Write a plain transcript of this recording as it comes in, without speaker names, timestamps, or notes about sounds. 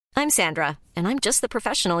I'm Sandra, and I'm just the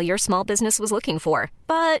professional your small business was looking for.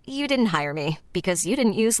 But you didn't hire me because you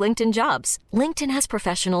didn't use LinkedIn Jobs. LinkedIn has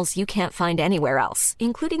professionals you can't find anywhere else,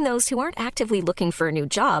 including those who aren't actively looking for a new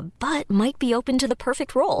job, but might be open to the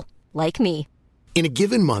perfect role, like me. In a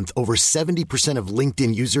given month, over 70% of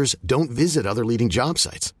LinkedIn users don't visit other leading job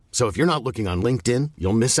sites. So if you're not looking on LinkedIn,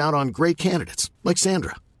 you'll miss out on great candidates like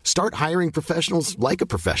Sandra. Start hiring professionals like a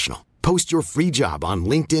professional. Post your free job on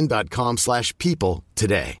linkedin.com/people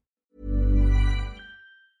today.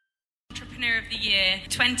 Entrepreneur of the Year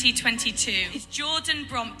 2022 is Jordan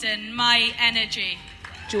Brompton, My Energy.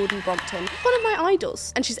 Jordan Brompton, one of my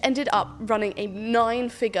idols, and she's ended up running a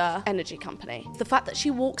 9-figure energy company. The fact that she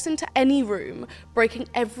walks into any room breaking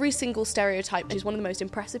every single stereotype, she's one of the most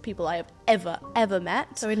impressive people I have ever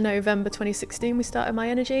met. So in November 2016 we started My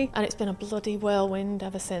Energy, and it's been a bloody whirlwind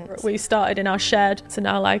ever since. We started in our shed to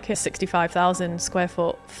now like a 65,000 square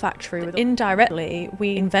foot factory. Indirectly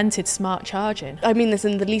we invented smart charging. I mean this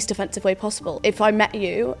in the least offensive way possible. If I met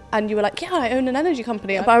you and you were like, yeah, I own an energy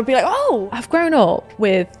company, I would be like, oh! I've grown up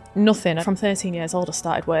with nothing. From 13 years old I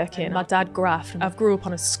started working. My dad graphed. I grew up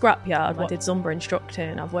on a scrapyard. I did Zumba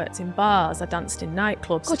instructing. I've worked in bars. I danced in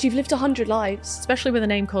nightclubs. God, you've lived 100 lives. Especially with a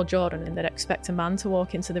name called Jordan, and they'd expect a man to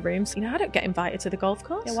walk into the rooms. You know, I don't get invited to the golf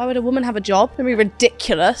course. Yeah, why would a woman have a job? It'd be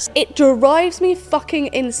ridiculous. It drives me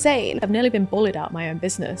fucking insane. I've nearly been bullied out of my own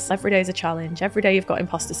business. Every day is a challenge. Every day you've got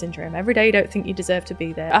imposter syndrome. Every day you don't think you deserve to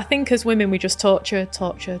be there. I think as women we just torture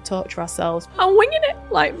ourselves. I'm winging it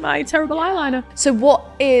like my terrible eyeliner. So what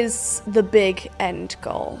is the big end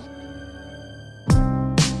goal?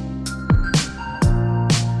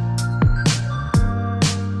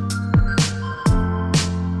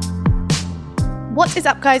 What is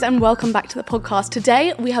up, guys, and welcome back to the podcast.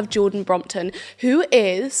 Today we have Jordan Brompton, who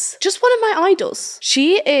is just one of my idols.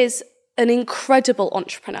 She is an incredible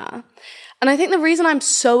entrepreneur. And I think the reason I'm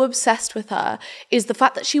so obsessed with her is the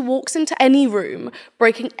fact that she walks into any room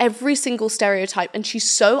breaking every single stereotype, and she's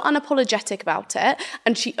so unapologetic about it,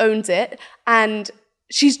 and she owns it, and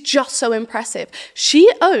she's just so impressive.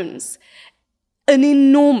 She owns an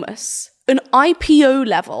IPO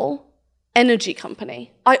level energy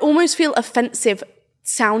company. I almost feel offensive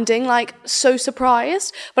sounding like so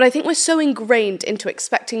surprised, but I think we're so ingrained into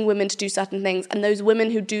expecting women to do certain things, and those women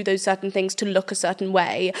who do those certain things to look a certain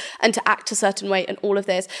way and to act a certain way and all of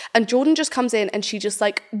this. And Jordan just comes in and she just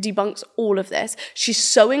like debunks all of this. She's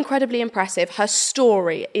so incredibly impressive. Her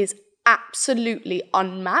story is absolutely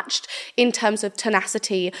unmatched in terms of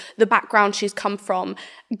tenacity, the background she's come from,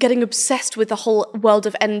 getting obsessed with the whole world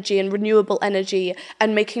of energy and renewable energy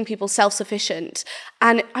and making people self-sufficient.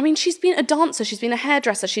 And I mean, she's been a dancer, she's been a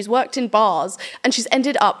hairdresser, she's worked in bars, and she's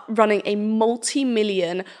ended up running a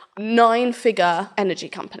multi-million 9-figure energy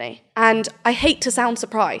company. And I hate to sound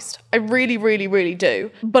surprised. I really, really, really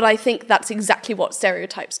do. But I think that's exactly what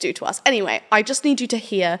stereotypes do to us. Anyway, I just need you to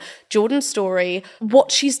hear Jordan's story,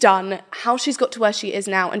 what she's done, how she's got to where she is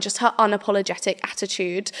now, and just her unapologetic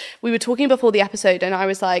attitude. We were talking before the episode and I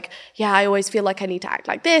was like, yeah, I always feel like I need to act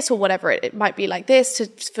like this or whatever. It might be like this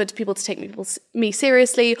for people to take me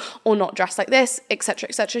seriously or not dress like this, etc.,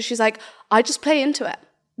 etc. She's like, I just play into it.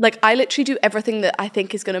 Like, I literally do everything that I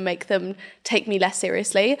think is going to make them take me less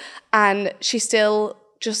seriously. And she still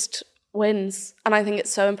just wins. And I think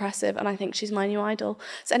it's so impressive. And I think she's my new idol.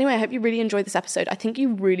 So anyway, I hope you really enjoyed this episode. I think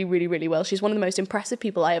you really, really, really will. She's one of the most impressive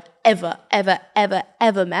people I have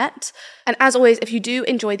ever met. And as always, if you do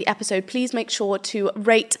enjoy the episode, please make sure to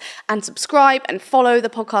rate and subscribe and follow the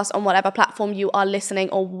podcast on whatever platform you are listening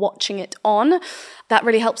or watching it on. That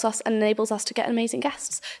really helps us and enables us to get amazing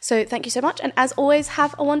guests. So thank you so much. And as always,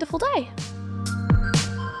 have a wonderful day.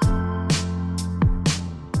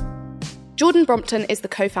 Jordan Brompton is the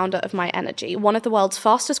co-founder of My Energy, one of the world's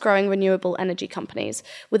fastest growing renewable energy companies.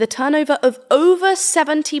 With a turnover of over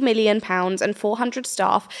 £70 million and 400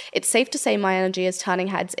 staff, it's safe to say My Energy is turning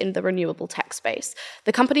heads in the renewable tech space.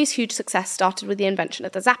 The company's huge success started with the invention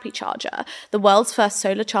of the Zappy charger, the world's first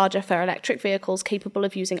solar charger for electric vehicles capable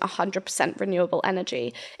of using 100% renewable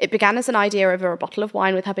energy. It began as an idea over a bottle of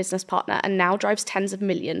wine with her business partner and now drives tens of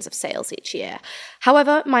millions of sales each year.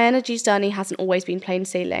 However, My Energy's journey hasn't always been plain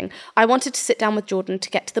sailing. I wanted to sit down with Jordan to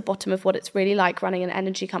get to the bottom of what it's really like running an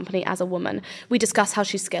energy company as a woman. We discuss how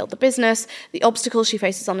she scaled the business, the obstacles she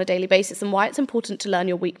faces on a daily basis, and why it's important to learn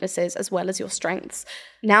your weaknesses as well as your strengths.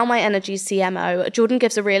 Now My Energy's CMO, Jordan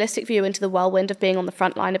gives a realistic view into the whirlwind of being on the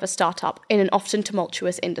front line of a startup in an often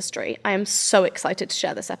tumultuous industry. I am so excited to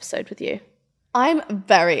share this episode with you. I'm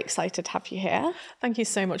very excited to have you here. Thank you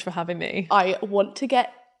so much for having me. I want to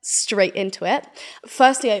get straight into it.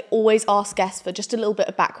 Firstly, I always ask guests for just a little bit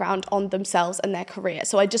of background on themselves and their career.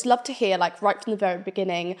 So I'd just love to hear, like, right from the very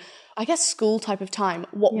beginning, I guess school type of time,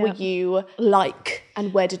 what were you like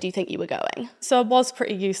and where did you think you were going? So I was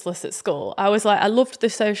pretty useless at school. I was like, I loved the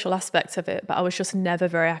social aspect of it, but I was just never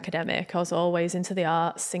very academic. I was always into the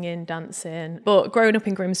arts, singing, dancing. But growing up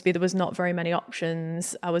in Grimsby, there was not very many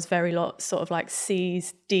options. I was very sort of like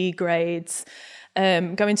C's, D grades.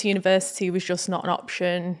 Going to university was just not an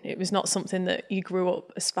option. It was not something that you grew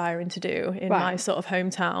up aspiring to do in my sort of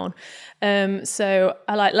hometown. So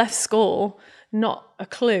I left school, not a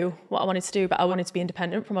clue what I wanted to do, but I wanted to be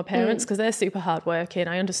independent from my parents because they're super hardworking.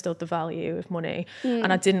 I understood the value of money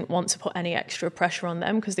and I didn't want to put any extra pressure on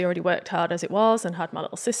them because they already worked hard as it was and had my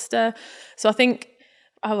little sister. So I think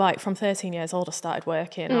from 13 years old, I started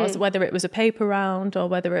working. I was, whether it was a paper round or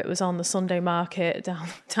whether it was on the Sunday market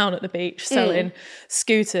down at the beach selling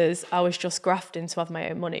scooters, I was just grafting to have my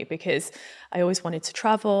own money because I always wanted to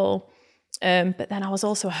travel. But then I was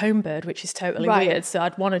also a home bird, which is totally weird. So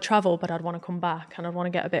I'd want to travel, but I'd want to come back and I'd want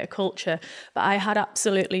to get a bit of culture. But I had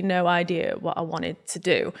absolutely no idea what I wanted to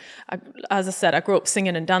do. As I said, I grew up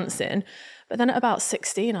singing and dancing. But then at about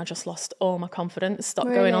 16, I just lost all my confidence, stopped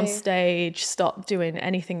going on stage, stopped doing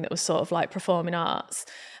anything that was sort of like performing arts.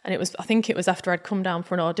 And I think it was after I'd come down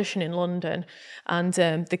for an audition in London and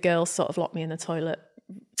the girls sort of locked me in the toilet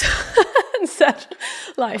and said,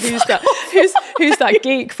 like, who's that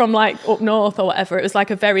geek from like up north or whatever. It was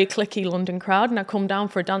like a very cliquey London crowd. And I come down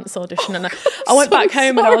for a dance audition and I went back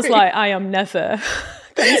home and I was like, I am never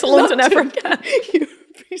going to London ever again.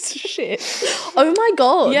 Piece of shit. Oh my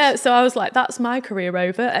God. Yeah, so I was like, that's my career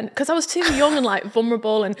over. And because I was too young and like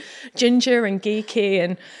vulnerable and ginger and geeky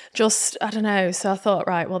and just, I don't know. So I thought,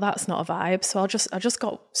 right, well, that's not a vibe. So I just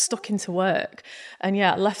got stuck into work. And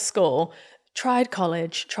yeah, left school, tried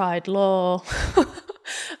college, tried law.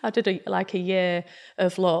 I did a year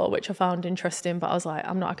of law, which I found interesting, but I was like,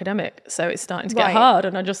 I'm not academic, so it's starting to get hard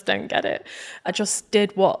and I just don't get it. I just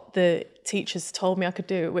did what the teachers told me I could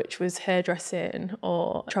do, which was hairdressing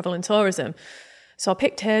or travel and tourism. So I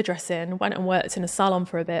picked hairdressing, went and worked in a salon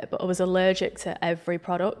for a bit, but I was allergic to every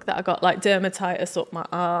product that I got, like dermatitis up my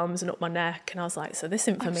arms and up my neck. And I was like, so this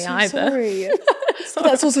isn't for me either. Sorry.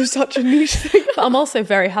 That's also such a niche thing. But I'm also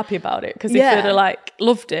very happy about it because if I'd have like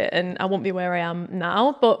loved it and I wouldn't be where I am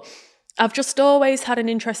now. But I've just always had an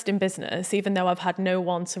interest in business, even though I've had no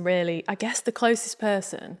one to really, I guess the closest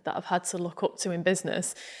person that I've had to look up to in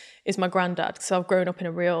business is my granddad. So I've grown up in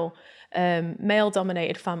a real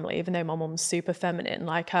male-dominated family, even though my mum's super feminine.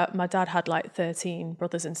 Like my dad had like 13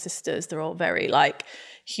 brothers and sisters. They're all very like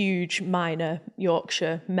huge, minor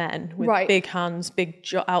Yorkshire men with big hands, big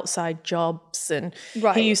outside jobs. And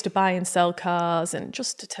he used to buy and sell cars and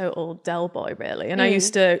just a total Del boy, really. And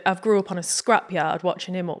I grew up on a scrapyard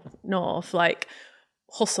watching him up north, like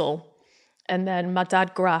hustle. And then my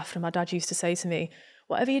dad graphed, and my dad used to say to me,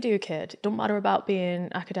 whatever you do, kid, it don't matter about being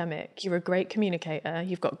academic. You're a great communicator.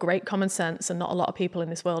 You've got great common sense, and not a lot of people in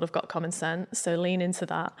this world have got common sense. So lean into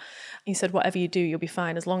that. He said, whatever you do, you'll be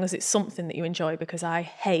fine as long as it's something that you enjoy, because I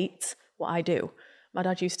hate what I do. My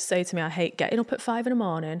dad used to say to me, I hate getting up at 5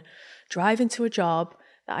 a.m, driving to a job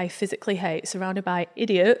that I physically hate, surrounded by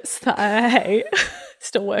idiots that I hate.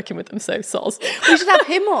 Still working with them, so soz. We should have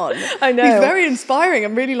him on. I know. He's very inspiring.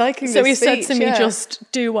 I'm really liking this So he speech, said to me,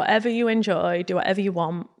 just do whatever you enjoy, do whatever you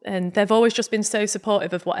want. And they've always just been so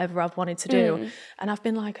supportive of whatever I've wanted to do. And I've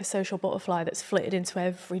been like a social butterfly that's flitted into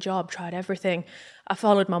every job, tried everything. I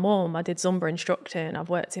followed my mum. I did Zumba instructing. I've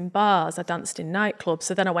worked in bars. I danced in nightclubs.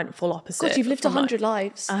 So then I went full opposite. God, you've lived 100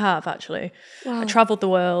 lives. I have, actually. Wow. I travelled the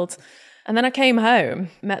world. And then I came home,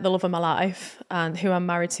 met the love of my life, and who I'm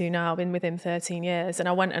married to now. I've been with him 13 years. And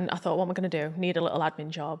I went and I thought, what am I going to do? Need a little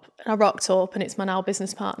admin job. And I rocked up, and it's my now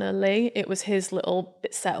business partner, Lee. It was his little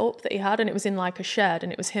bit set up that he had, and it was in like a shed,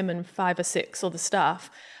 and it was him and 5 or 6 other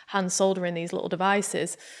staff hand soldering these little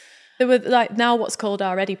devices. There were like now what's called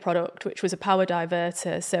our Eddy product, which was a power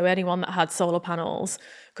diverter. So anyone that had solar panels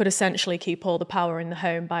could essentially keep all the power in the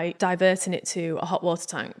home by diverting it to a hot water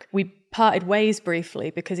tank. We parted ways briefly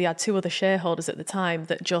because he had 2 other shareholders at the time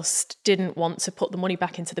that just didn't want to put the money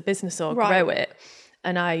back into the business or grow it.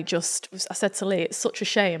 And I said to Lee, it's such a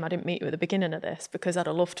shame I didn't meet you at the beginning of this, because I'd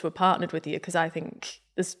have loved to have partnered with you, because I think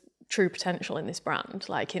there's true potential in this brand,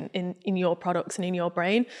 like in your products and in your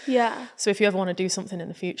brain. Yeah. So if you ever want to do something in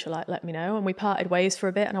the future, like let me know. And we parted ways for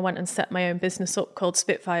a bit, and I went and set my own business up called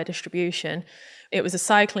Spitfire Distribution, It was a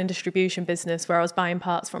cycling distribution business where I was buying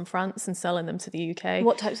parts from France and selling them to the UK.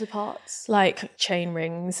 What types of parts? Like chain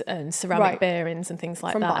rings and ceramic bearings and things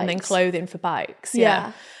like From that. bikes. And then clothing for bikes.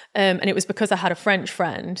 Yeah. And it was because I had a French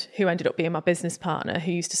friend who ended up being my business partner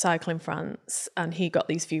who used to cycle in France, and he got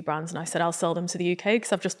these few brands and I said, I'll sell them to the UK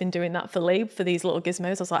because I've just been doing that for Lee, for these little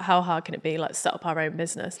gizmos. I was like, how hard can it be? Let's set up our own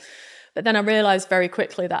business. But then I realised very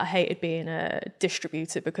quickly that I hated being a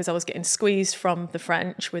distributor because I was getting squeezed from the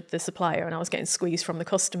French with the supplier and I was getting squeezed from the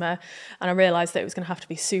customer. And I realised that it was going to have to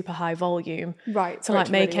be super high volume to like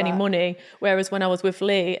make any money. Whereas when I was with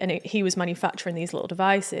Lee and he was manufacturing these little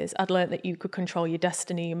devices, I'd learned that you could control your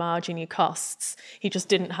destiny, your margin, your costs. He just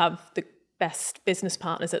didn't have the best business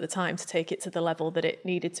partners at the time to take it to the level that it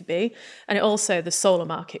needed to be. And it also, the solar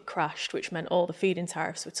market crashed, which meant all the feed-in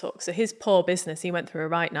tariffs were took. So his poor business, he went through a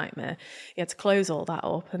right nightmare. He had to close all that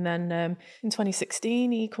up. And then in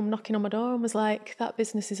 2016, he come knocking on my door and was like, that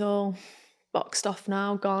business is all boxed off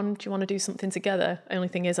now, gone. Do you want to do something together? Only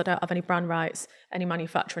thing is, I don't have any brand rights, any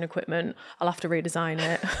manufacturing equipment. I'll have to redesign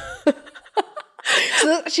it. So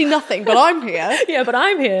that's actually nothing, but I'm here. Yeah, but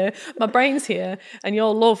I'm here, my brain's here, and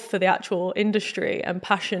your love for the actual industry and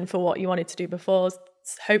passion for what you wanted to do before is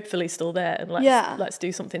hopefully still there, and let's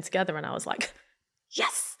do something together. And I was like,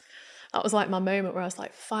 yes. That was like my moment where I was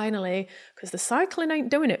like, finally, because the cycling ain't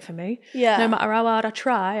doing it for me. Yeah. No matter how hard I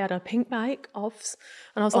try, I had a pink bike, OFS,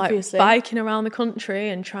 and I was like biking around the country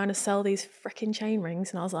and trying to sell these freaking chain rings,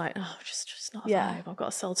 and I was like, oh, just not a vibe. I've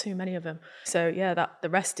got to sell too many of them. So yeah, the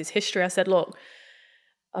rest is history. I said, look,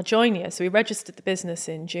 I'll join you. So we registered the business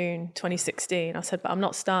in June 2016. I said, but I'm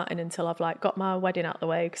not starting until I've like got my wedding out the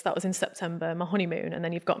way, because that was in September, my honeymoon, and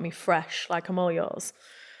then you've got me fresh, like I'm all yours.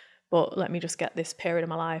 But let me just get this period of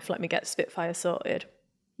my life, let me get Spitfire sorted.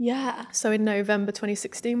 Yeah. So in November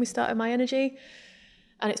 2016, we started My Energy,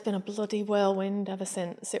 and it's been a bloody whirlwind ever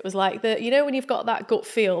since. It was like when you've got that gut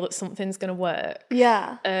feel that something's going to work.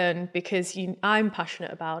 Yeah. And because I'm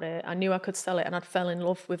passionate about it, I knew I could sell it, and I'd fell in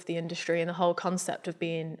love with the industry and the whole concept of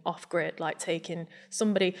being off-grid, like taking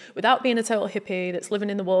somebody, without being a total hippie, that's living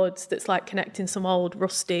in the woods, that's like connecting some old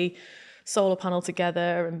rusty solar panel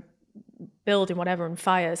together and building whatever and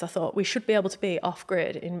fires. I thought we should be able to be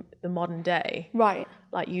off-grid in the modern day. Right.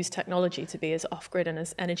 Like use technology to be as off-grid and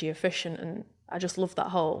as energy efficient, and I just love that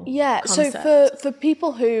whole concept. So for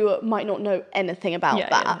people who might not know anything about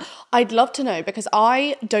that, I'd love to know, because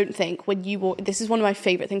I don't think when you walk, this is one of my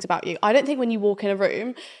favourite things about you, I don't think when you walk in a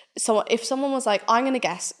room, if someone was like, I'm going to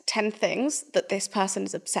guess 10 things that this person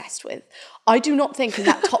is obsessed with, I do not think in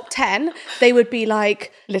that top 10, they would be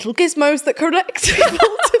like little gizmos that connect people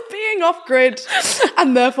to being off-grid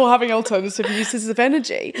and therefore having alternative uses of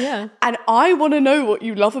energy. Yeah. And I want to know what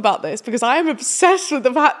you love about this, because I am obsessed with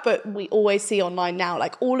the fact that we always see online now,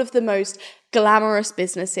 like all of the most glamorous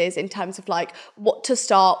businesses in terms of like what to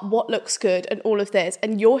start, what looks good, and all of this.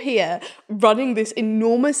 And you're here running this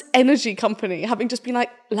enormous energy company, having just been like,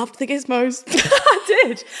 loved the gizmos. I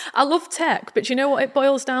did. I love tech, but you know what it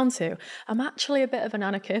boils down to? I'm actually a bit of an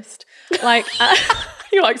anarchist. Like,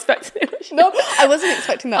 you are expecting it? No, I wasn't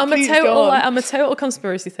expecting that. I'm a total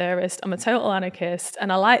conspiracy theorist. I'm a total anarchist,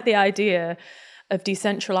 and I like the idea of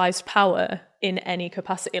decentralized power in any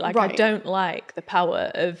capacity. Like, I don't like the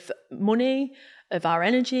power of money, of our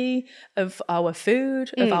energy, of our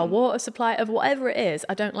food, of our water supply, of whatever it is.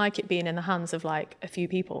 I don't like it being in the hands of like a few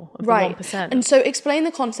people, of the 1%. And so explain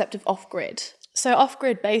the concept of off-grid. So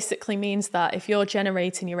off-grid basically means that if you're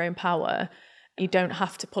generating your own power, you don't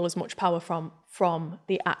have to pull as much power from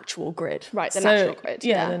the actual grid. Right, the national grid.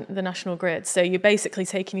 Yeah, the national grid. So you're basically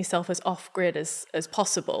taking yourself as off-grid as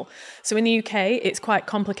possible. So in the UK, it's quite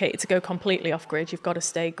complicated to go completely off-grid. You've got to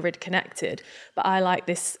stay grid connected. But I like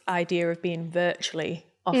this idea of being virtually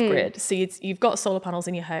off-grid. So you've got solar panels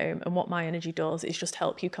in your home, and what My Energy does is just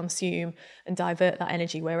help you consume and divert that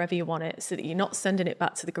energy wherever you want it, so that you're not sending it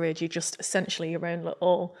back to the grid. You're just essentially your own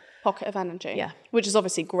little pocket of energy. Yeah. Which is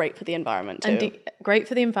obviously great for the environment too. And great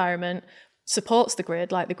for the environment, supports the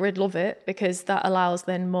grid, like the grid love it, because that allows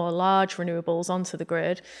then more large renewables onto the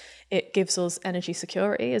grid. It gives us energy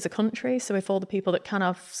security as a country. So if all the people that can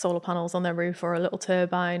have solar panels on their roof, or a little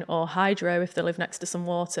turbine, or hydro if they live next to some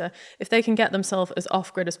water, if they can get themselves as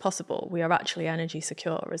off-grid as possible, we are actually energy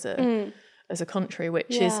secure as a country,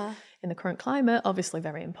 which is, in the current climate, obviously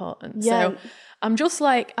very important. So I'm just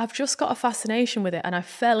like, I've just got a fascination with it, and I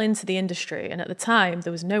fell into the industry, and at the time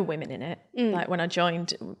there was no women in it. Like when I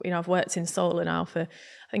joined, I've worked in solar now for,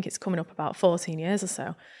 I think it's coming up about 14 years or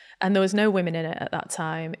so. And there was no women in it at that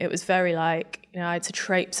time. It was very like, you know, I had to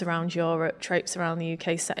traipse around Europe, traipse around the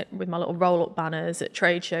UK with my little roll-up banners at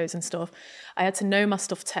trade shows and stuff. I had to know my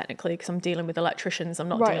stuff technically because I'm dealing with electricians. I'm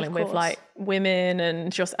not dealing with like women,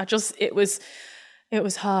 and it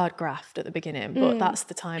was hard graft at the beginning, but that's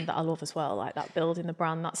the time that I love as well, like that building the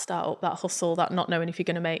brand, that startup, that hustle, that not knowing if you're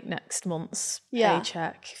going to make next month's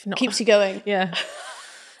paycheck. If not, keeps you going. Yeah.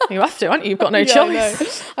 You have to, aren't you? You've got no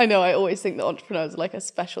choice. I know. I always think that entrepreneurs are like a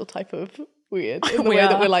special type of weird in the way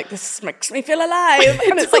that we're like, this makes me feel alive.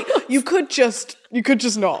 And it's like, you could just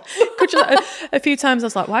not. A few times I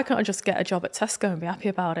was like, why can't I just get a job at Tesco and be happy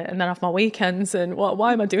about it and then have my weekends, and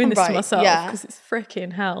why am I doing this to myself? Because it's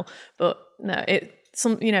freaking hell. But no,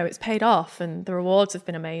 it's paid off, and the rewards have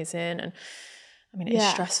been amazing, and I mean, it's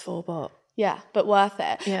stressful, but but worth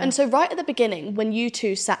it. Yeah. And so right at the beginning, when you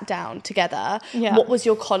two sat down together, what was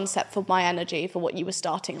your concept for My Energy, for what you were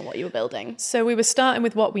starting and what you were building? So we were starting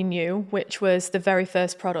with what we knew, which was the very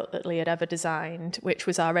first product that Lee had ever designed, which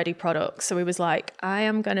was our Ready product. So we was like, I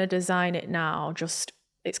am going to design it now.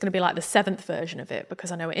 It's going to be like the 7th version of it,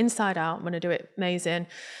 because I know it inside out. I'm going to do it amazing.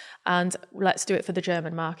 And let's do it for the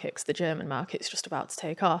German market, because the German market's just about to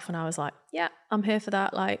take off. And I was like, yeah, I'm here for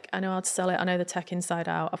that. Like, I know how to sell it. I know the tech inside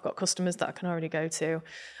out. I've got customers that I can already go to.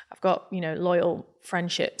 I've got, you know, loyal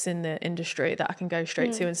friendships in the industry that I can go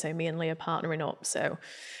straight to and say, me and Lee are partnering up. So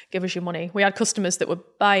give us your money. We had customers that were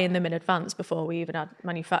buying them in advance before we even had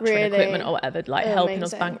manufacturing equipment or whatever, like helping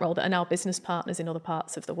us bankroll, that are now business partners in other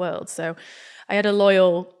parts of the world. So I had a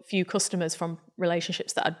loyal few customers from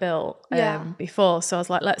relationships that I'd built before. So I was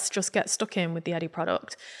like, let's just get stuck in with the Eddie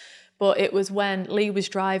product. But it was when Lee was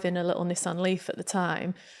driving a little Nissan Leaf at the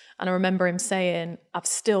time, and I remember him saying, I've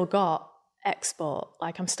still got export,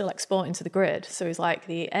 like I'm still exporting to the grid. So he's like,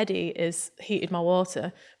 the Eddie is heated my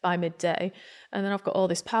water by midday, and then I've got all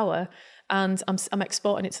this power, and I'm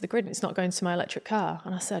exporting it to the grid, and it's not going to my electric car.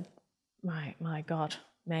 And I said, my God,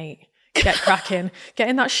 mate, get cracking, get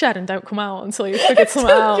in that shed and don't come out until you've figured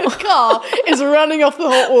something out. Your car is running off the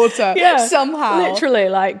hot water somehow. Literally,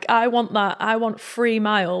 like, I want that. I want 3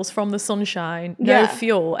 miles from the sunshine, no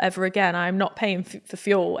fuel ever again. I'm not paying for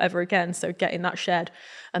fuel ever again. So get in that shed.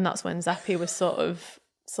 And that's when Zappy was sort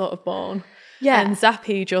of born. Yeah. And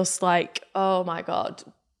Zappy just like, oh my God,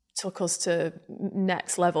 took us to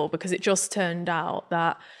next level, because it just turned out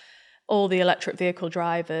that all the electric vehicle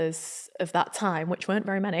drivers of that time, which weren't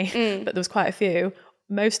very many, but there was quite a few,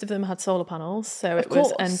 most of them had solar panels. So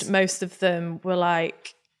and most of them were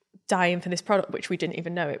like dying for this product, which we didn't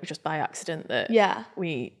even know. It was just by accident that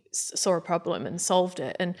we saw a problem and solved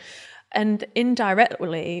it. And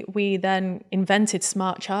indirectly, we then invented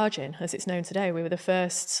smart charging, as it's known today. We were the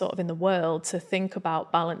first sort of in the world to think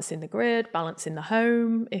about balancing the grid, balancing the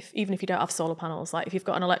home, even if you don't have solar panels. Like if you've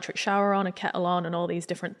got an electric shower on, a kettle on, and all these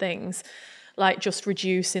different things, like just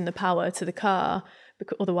reducing the power to the car,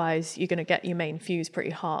 because otherwise you're going to get your main fuse pretty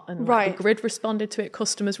hot. And like, the grid responded to it,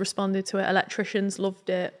 customers responded to it, electricians loved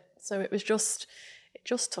it. So it just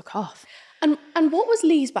took off. And what was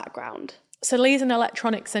Lee's background? So Lee's an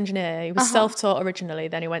electronics engineer. He was self-taught originally,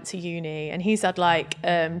 then he went to uni, and he's had like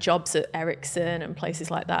jobs at Ericsson and places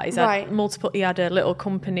like that. He's had he had a little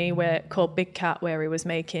company called Big Cat, where he was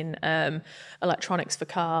making electronics for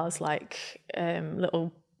cars, like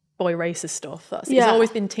little boy racer stuff. He's always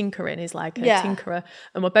been tinkering. He's like a tinkerer.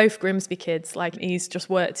 And we're both Grimsby kids. Like, he's just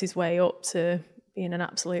worked his way up to being an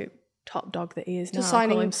absolute top dog that he is now. Just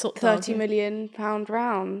signing £30 million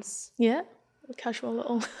rounds. Yeah, a casual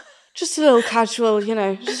little... Just a little casual, you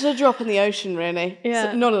know, just a drop in the ocean, really. Yeah.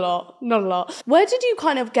 So not a lot. Where did you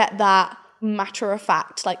kind of get that matter of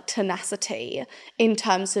fact, like tenacity, in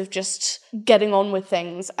terms of just getting on with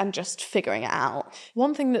things and just figuring it out?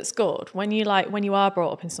 One thing that's good, when you are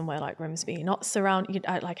brought up in somewhere like Grimsby,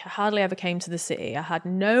 I hardly ever came to the city. I had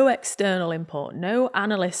no external input, no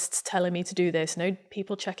analysts telling me to do this, no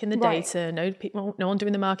people checking the data, no one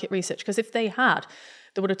doing the market research, because if they had,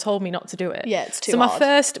 they would have told me not to do it. Yeah, it's too hard.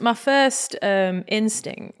 So my first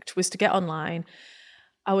instinct was to get online.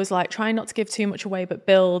 I was like trying not to give too much away, but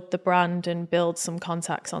build the brand and build some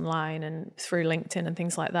contacts online and through LinkedIn and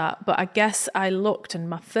things like that. But I guess I looked, and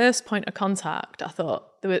my first point of contact, I thought,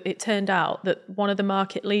 it turned out that one of the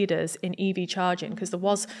market leaders in EV charging, because there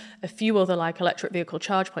was a few other like electric vehicle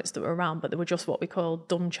charge points that were around, but they were just what we call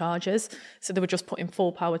dumb chargers. So they were just putting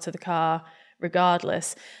full power to the car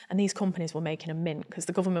regardless. And these companies were making a mint, because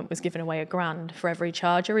the government was giving away $1,000 for every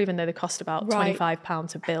charger, even though they cost about £25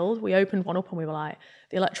 to build. We opened one up and we were like,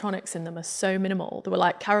 the electronics in them are so minimal. They were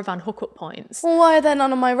like caravan hookup points. Well, why are they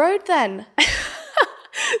not on my road then?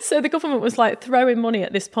 So the government was like throwing money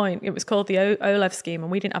at this point. It was called the OLEV scheme,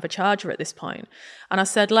 and we didn't have a charger at this point. And I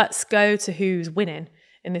said, let's go to who's winning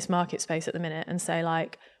in this market space at the minute and say,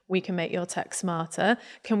 like, we can make your tech smarter.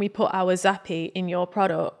 Can we put our Zappy in your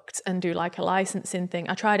product and do like a licensing thing?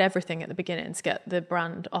 I tried everything at the beginning to get the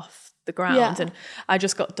brand off the ground, and I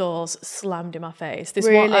just got doors slammed in my face.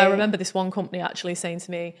 I remember this one company actually saying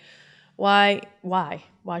to me, why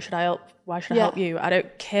should I help? Why should I help you? I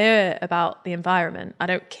don't care about the environment. I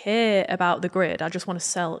don't care about the grid. I just want to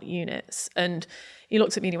sell units. And he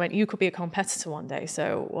looked at me and he went, you could be a competitor one day.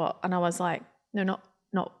 So what? And I was like, no, not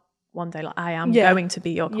one day. Like, I am going to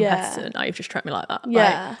be your competitor. Now you've just treated me like that.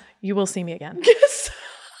 Like, you will see me again.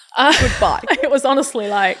 Goodbye. It was honestly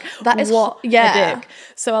like, that is what a dick.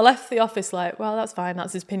 So I left the office like, well, that's fine.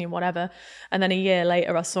 That's his opinion, whatever. And then a year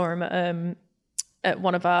later, I saw him at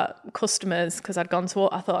one of our customers, because I'd gone to,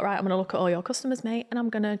 I thought, right, I'm going to look at all your customers, mate, and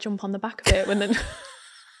I'm going to jump on the back of it with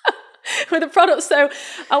the product. So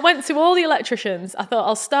I went to all the electricians. I thought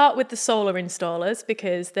I'll start with the solar installers,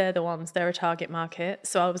 because they're a target market.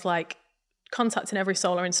 So I was like contacting every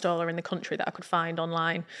solar installer in the country that I could find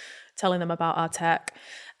online, telling them about our tech.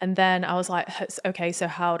 And then I was like, okay, so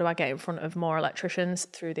how do I get in front of more electricians?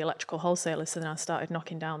 Through the electrical wholesalers. So then I started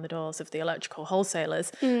knocking down the doors of the electrical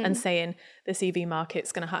wholesalers and saying, this EV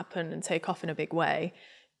market's going to happen and take off in a big way.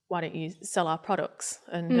 Why don't you sell our products?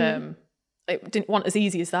 And it wasn't as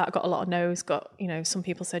easy as that. I got a lot of no's, some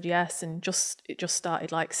people said yes, and it just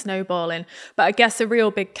started like snowballing. But I guess a real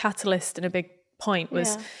big catalyst and a big point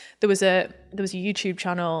was there was a YouTube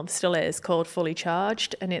channel, still is, called Fully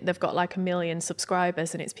Charged, and they've got like 1 million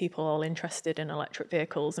subscribers, and it's people all interested in electric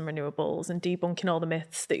vehicles and renewables and debunking all the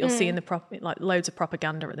myths that you'll see in like loads of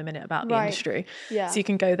propaganda at the minute about the industry. So you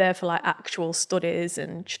can go there for like actual studies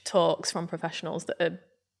and talks from professionals that are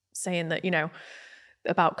saying that,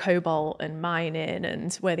 about cobalt and mining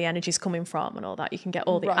and where the energy's coming from and all that. You can get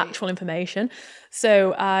all the actual information.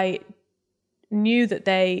 So I knew that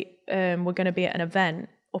they were going to be at an event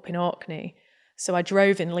up in Orkney. So I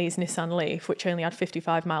drove in Lee's Nissan Leaf, which only had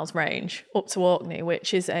 55 miles range, up to Orkney,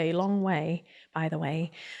 which is a long way, by the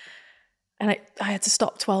way. And I had to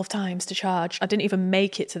stop 12 times to charge. I didn't even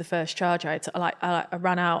make it to the first charge. I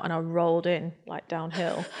ran out and I rolled in like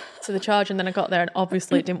downhill to the charge, and then I got there and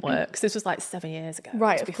obviously it didn't work, because this was like 7 years ago.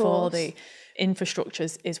 Right, before the infrastructure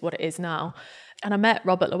is what it is now. And I met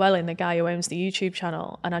Robert Llewellyn, the guy who owns the YouTube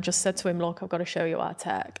channel, and I just said to him, look, I've got to show you our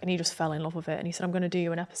tech. And he just fell in love with it. And he said, I'm going to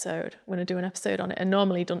do an episode on it. And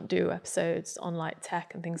normally he doesn't do episodes on like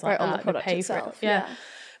tech and things like that. On the product itself. Yeah.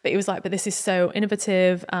 But he was like, but this is so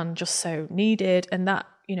innovative and just so needed. And that,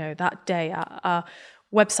 that day, our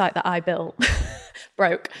website that I built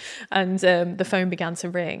broke, and the phone began to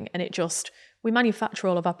ring, and we manufacture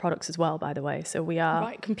all of our products as well, by the way. So we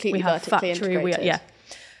are completely vertically integrated.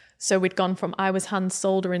 So we'd gone from, I was hand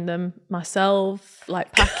soldering them myself,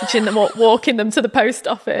 like packaging them up, walking them to the post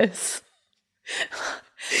office.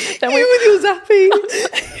 Then you with your Zappy.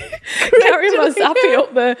 Carrying my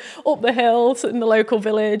Zappy up the hill in the local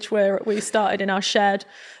village where we started in our shed.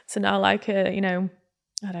 So now like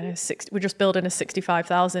we're just building a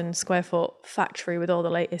 65,000 square foot factory with all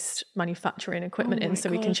the latest manufacturing equipment in,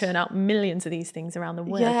 so we can churn out millions of these things around the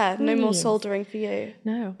world. Yeah, no more soldering for you.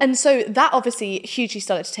 No. And so that obviously hugely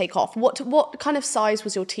started to take off. What kind of size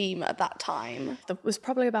was your team at that time? There was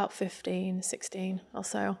probably about 15, 16 or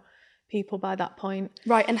so people by that point.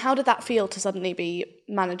 Right, and how did that feel to suddenly be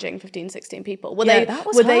managing 15, 16 people? Were hard.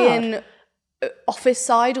 They in office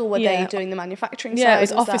side, or were they doing the manufacturing side? Yeah, it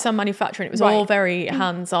was office and manufacturing. It was all very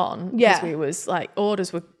hands-on, because we was like,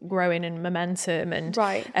 orders were growing in momentum, and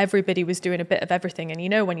everybody was doing a bit of everything.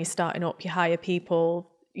 And when you're starting up, you hire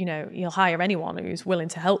people, you'll hire anyone who's willing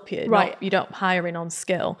to help you. You don't hiring on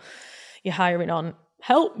skill, you're hiring on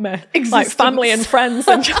help me, like family and friends,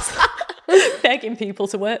 and just begging people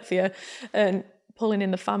to work for you, and pulling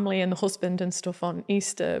in the family and the husband and stuff on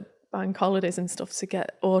Easter bank holidays and stuff to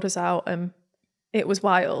get orders out. It was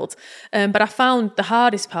wild. But I found the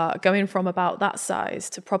hardest part going from about that size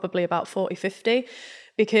to probably about 40, 50,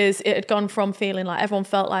 because it had gone from feeling like everyone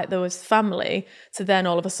felt like there was family to then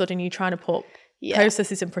all of a sudden you trying to put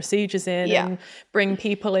processes and procedures in and bring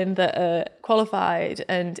people in that are qualified.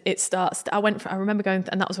 And it starts, I remember going,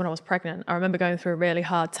 and that was when I was pregnant. I remember going through a really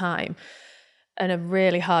hard time and a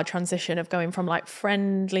really hard transition of going from like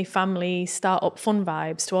friendly family startup fun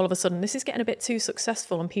vibes to all of a sudden this is getting a bit too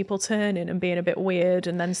successful and people turning and being a bit weird,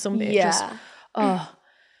 and then somebody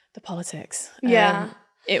the politics.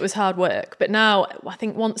 It was hard work. But now I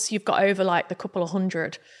think once you've got over like the couple of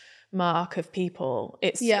hundred mark of people.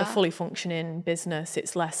 It's a fully functioning business.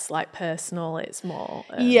 It's less like personal. It's more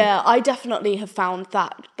I definitely have found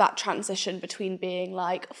that transition between being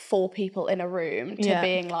like 4 people in a room to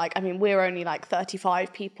being like, I mean, we're only like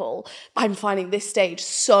 35 people. I'm finding this stage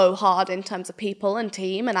so hard in terms of people and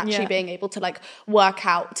team, and actually being able to like work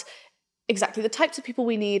out exactly the types of people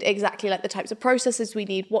we need, exactly like the types of processes we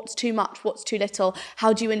need, what's too much, what's too little,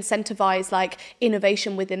 how do you incentivize like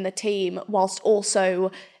innovation within the team whilst also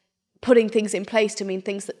putting things in place to mean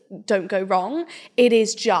things that don't go wrong. It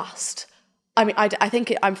is just, I mean, I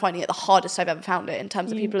think I'm finding it the hardest I've ever found it in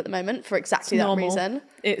terms of people at the moment for exactly that reason.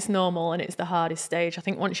 It's normal, and it's the hardest stage. I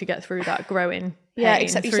think once you get through that growing pain,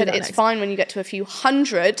 except you said it's fine when you get to a few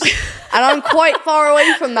hundred, and I'm quite far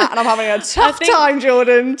away from that, and I'm having a tough time,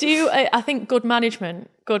 Jordan. I think good management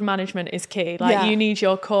is key. Like you need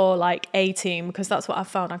your core like A team, because that's what I've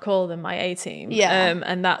found. I call them my A team.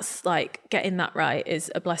 And that's like getting that right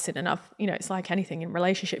is a blessing. And it's like anything in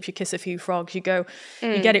relationships. You kiss a few frogs, you get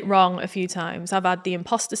it wrong a few times. I've had the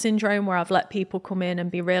imposter syndrome where I've let people come in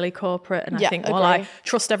and be really corporate, and I think, well, I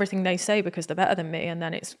trust everything they say because they're better than me, and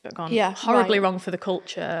then it's gone horribly wrong for the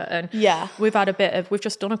culture. And we've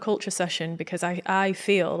just done a culture session because I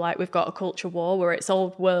feel like we've got a culture war where it's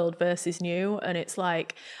old world versus new, and it's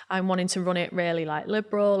like I'm wanting to run it really like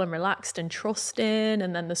liberal and relaxed and trusting,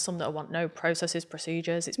 and then there's some that want no processes,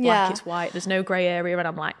 procedures, it's black, it's white, there's no grey area, and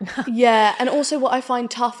I'm like and also what I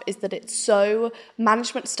find tough is that it's so,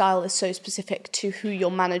 management style is so specific to who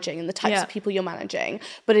you're managing and the types of people you're managing,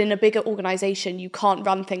 but in a bigger organisation you can't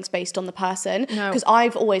run things based on the person, because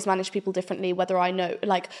I've always managed people differently, whether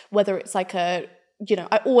it's like a,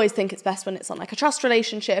 I always think it's best when it's on like a trust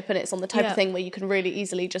relationship, and it's on the type of thing where you can really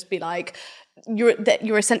easily just be like,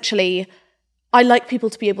 you're essentially, I like people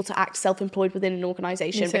to be able to act self-employed within an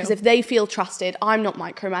organisation, because if they feel trusted, I'm not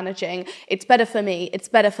micromanaging, it's better for me, it's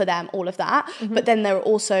better for them, all of that. But then there are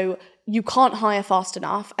also, you can't hire fast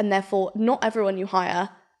enough, and therefore not everyone you hire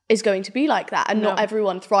is going to be like that, and not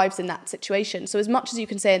everyone thrives in that situation. So as much as you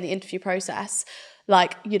can say in the interview process,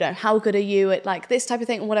 like, how good are you at like this type of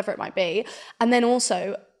thing, or whatever it might be, and then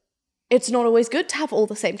also it's not always good to have all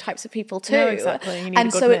the same types of people too. No, exactly. You need and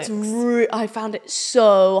a good so mix. I found it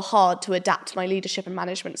so hard to adapt my leadership and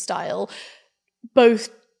management style, both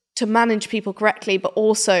to manage people correctly, but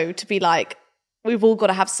also to be like, we've all got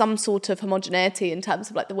to have some sort of homogeneity in terms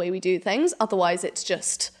of like the way we do things. Otherwise it's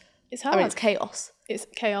just, it's hard. I mean, it's chaos. It's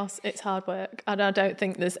chaos. It's hard work. And I don't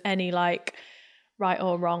think there's any like right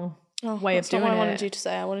or wrong way of doing it. That's not what I wanted you to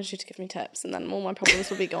say. I wanted you to give me tips, and then all my problems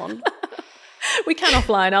will be gone. We can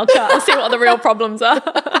offline. I'll chat and see what the real problems are.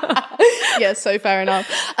 Yeah, so fair enough.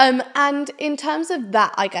 And in terms of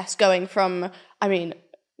that, I guess going from, I mean,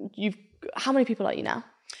 how many people are you now?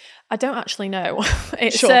 I don't actually know.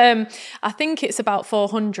 It's Sure. I think it's about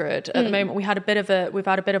 400 at the moment. We've had a bit of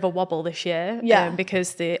a wobble this year,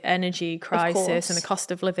 because the energy crisis and the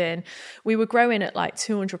cost of living. We were growing at like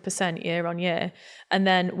 200% year on year, and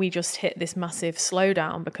then we just hit this massive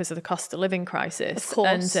slowdown because of the cost of living crisis, of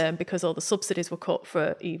course. And because all the subsidies were cut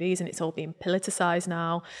for EVs, and it's all being politicized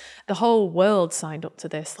now. The whole world signed up to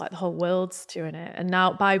this, like the whole world's doing it, and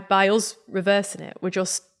now by us reversing it,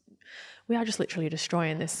 we are just literally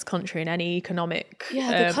destroying this country in any economic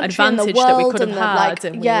advantage that we could have had.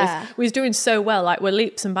 And we was doing so well. Like, we're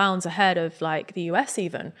leaps and bounds ahead of like the US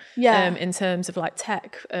even, in terms of like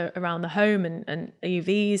tech around the home and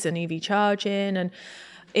EVs and EV charging. And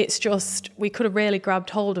it's just, we could have really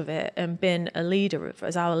grabbed hold of it and been a leader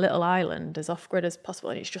as our little island, as off-grid as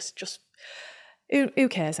possible. And it's just who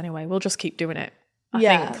cares anyway? We'll just keep doing it. I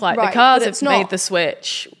think the cars have made the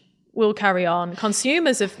switch. We'll carry on.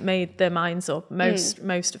 Consumers have made their minds up, most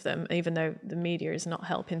of them, even though the media is not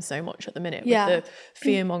helping so much at the minute with the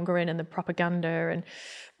fear-mongering and the propaganda.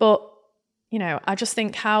 But I just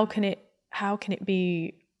think, how can it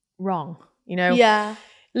be wrong?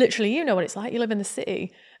 Literally, you know what it's like. You live in the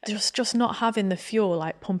city, just not having the fuel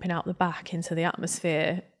like pumping out the back into the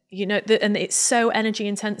atmosphere. And it's so energy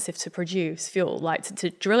intensive to produce fuel, like to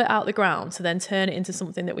drill it out the ground, to then turn it into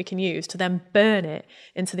something that we can use, to then burn it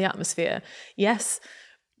into the atmosphere. Yes,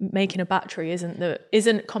 making a battery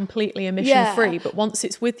isn't completely emission free, but once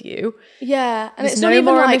it's with you, and there's it's no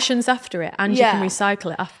more emissions after it, and you can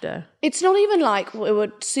recycle it after. It's not even like we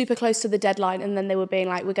were super close to the deadline, and then they were being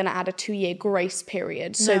like, we're going to add a 2-year grace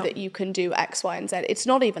period so that you can do X, Y, and Z. It's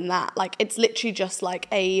not even that. Like, it's literally just like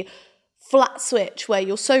a flat switch where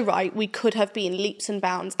you're so right, we could have been leaps and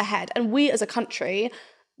bounds ahead. And we as a country,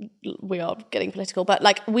 we are getting political, but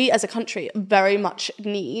like, we as a country very much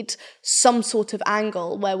need some sort of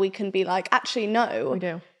angle where we can be like, actually, no, we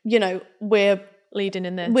do. We're leading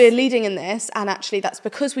in this. We're leading in this, and actually that's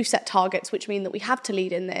because we've set targets, which mean that we have to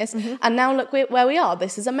lead in this. And now look where we are.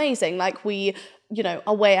 This is amazing. Like we,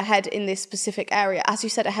 are way ahead in this specific area. As you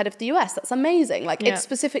said, ahead of the US. That's amazing. Like it's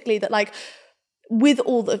specifically that like with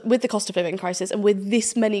the cost of living crisis and with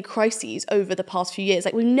this many crises over the past few years,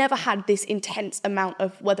 like we've never had this intense amount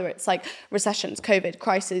of, whether it's like recessions, COVID,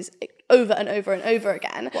 crises, over and over and over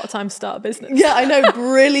again. What a time to start a business. Yeah, I know,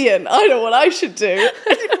 brilliant. I know what I should do.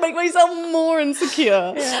 I need to make myself more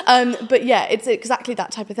insecure. Yeah. But yeah, it's exactly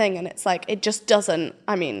that type of thing. And it's like, it just doesn't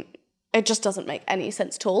make any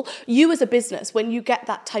sense at all. You as a business, when you get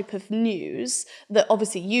that type of news that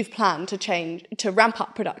obviously you've planned to ramp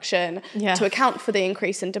up production, to account for the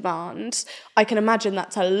increase in demand, I can imagine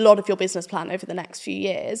that's a lot of your business plan over the next few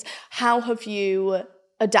years. How have you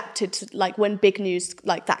adapted to like when big news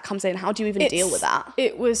like that comes in? How do you even deal with that?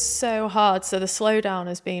 It was so hard. So the slowdown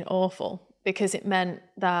has been awful because it meant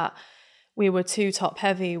that we were too top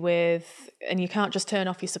heavy with, and you can't just turn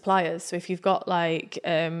off your suppliers. So if you've got like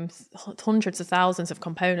hundreds of thousands of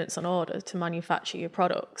components on order to manufacture your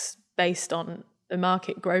products based on the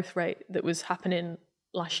market growth rate that was happening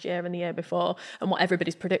last year and the year before and what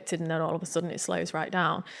everybody's predicted, and then all of a sudden it slows right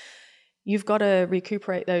down, you've got to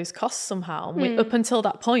recuperate those costs somehow. Up until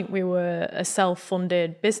that point, we were a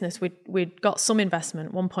self-funded business. We'd got some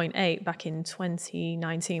investment, 1.8 back in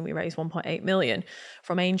 2019. We raised 1.8 million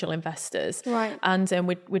from angel investors. Right. And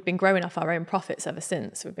we'd been growing off our own profits ever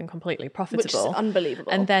since. We've been completely profitable. Which is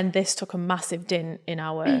unbelievable. And then this took a massive dint in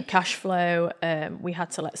our cash flow. We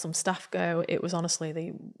had to let some staff go. It was honestly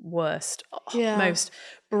the worst, most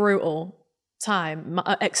brutal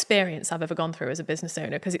experience I've ever gone through as a business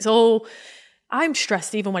owner, because I'm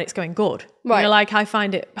stressed even when it's going good. Right. Like I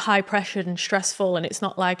find it high pressured and stressful, and it's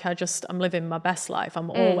not like I'm living my best life.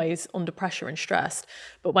 I'm always under pressure and stressed.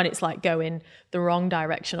 But when it's like going the wrong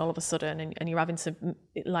direction all of a sudden and you're having to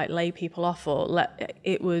like lay people off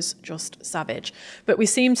it was just savage. But we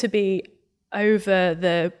seem to be over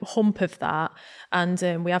the hump of that,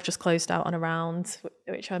 and we have just closed out on a round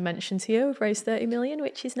which I mentioned to you. We've raised 30 million,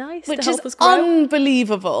 which is nice, which to help is us grow.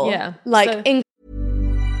 Unbelievable. Yeah,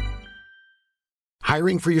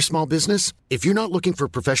 Hiring for your small business? If you're not looking for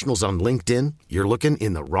professionals on LinkedIn, you're looking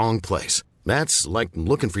in the wrong place. That's like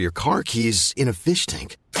looking for your car keys in a fish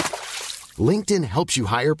tank. LinkedIn helps you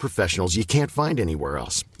hire professionals you can't find anywhere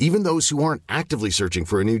else, even those who aren't actively searching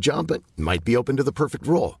for a new job but might be open to the perfect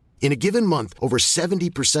role. In a given month, over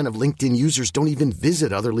 70% of LinkedIn users don't even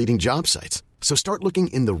visit other leading job sites. So start looking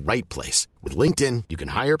in the right place. With LinkedIn, you can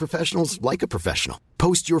hire professionals like a professional.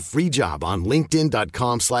 Post your free job on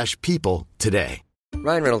linkedin.com/people today.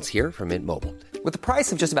 Ryan Reynolds here from Mint Mobile. With the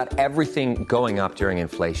price of just about everything going up during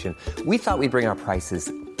inflation, we thought we'd bring our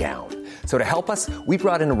prices down. So to help us, we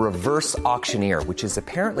brought in a reverse auctioneer, which is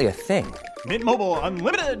apparently a thing. Mint Mobile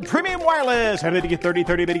Unlimited Premium Wireless. How to get 30,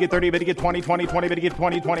 30, how to get 30, how to get 20, 20, 20, how to get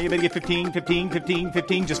 20, 20, how to get 15, 15, 15,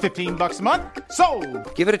 15, just $15 a month?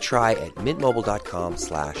 Sold! Give it a try at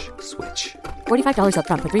mintmobile.com/switch. $45 up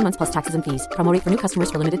front for 3 months plus taxes and fees. Promo rate for new customers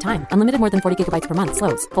for limited time. Unlimited more than 40 gigabytes per month.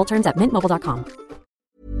 Slows full terms at mintmobile.com.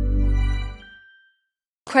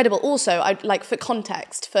 Incredible. Also, I'd like, for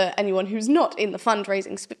context, for anyone who's not in the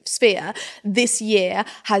fundraising sphere, this year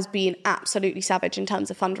has been absolutely savage in terms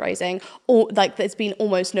of fundraising. Or like, there's been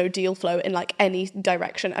almost no deal flow in like any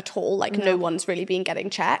direction at all. Like, no one's really been getting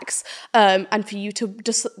checks. And for you to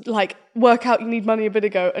just like work out you need money a bit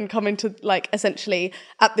ago and come into like essentially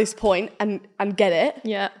at this point and get it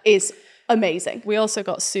is amazing. We also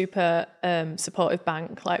got super supportive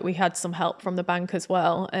bank. Like we had some help from the bank as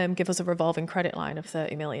well. Give us a revolving credit line of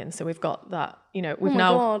 30 million. So we've got that. We're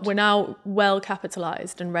now well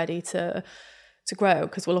capitalized and ready to grow,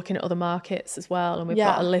 because we're looking at other markets as well, and we've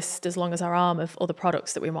got a list as long as our arm of other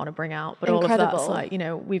products that we want to bring out. But all of that's like,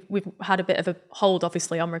 we've had a bit of a hold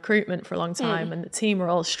obviously on recruitment for a long time, and the team are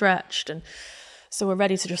all stretched, and so we're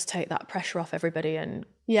ready to just take that pressure off everybody and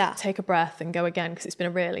take a breath and go again, because it's been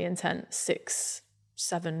a really intense 6,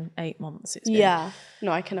 7, 8 months. It's been. Yeah,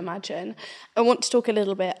 no, I can imagine. I want to talk a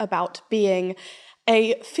little bit about being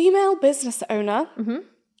a female business owner,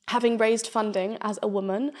 having raised funding as a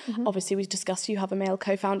woman. Obviously, we discussed you have a male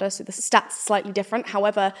co-founder, so the stats are slightly different.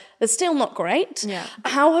 However, they're still not great. Yeah.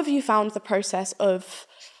 How have you found the process of,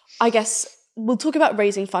 I guess, we'll talk about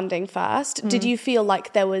raising funding first. Did you feel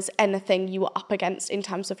like there was anything you were up against in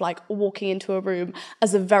terms of like walking into a room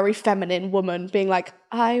as a very feminine woman being like,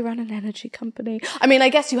 I run an energy company? I mean, I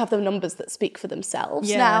guess you have the numbers that speak for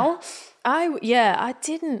themselves now. I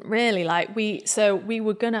didn't really like, we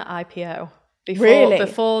were gonna IPO.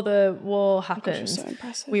 Before the war happened, so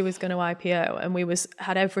impressive. we was going to IPO, and we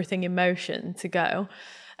had everything in motion to go.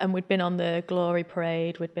 And we'd been on the Glory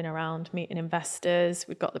Parade, we'd been around meeting investors,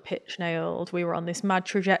 we'd got the pitch nailed, we were on this mad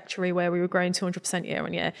trajectory where we were growing 200% year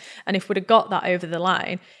on year. And if we'd have got that over the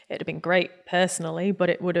line, it'd have been great personally, but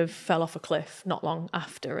it would have fell off a cliff not long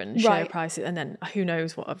after, and share prices, and then who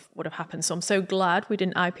knows what would have happened. So I'm so glad we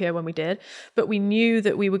didn't IPO when we did, but we knew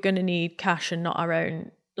that we were going to need cash and not our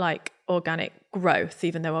own like organic growth.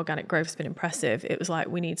 Even though organic growth has been impressive, it was like,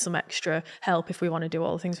 we need some extra help if we want to do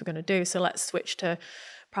all the things we're going to do. So let's switch to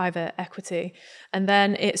private equity. And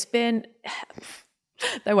then it's been,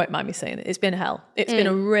 they won't mind me saying it, it's been hell. It's been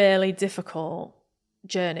a really difficult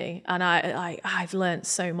journey, and I've learned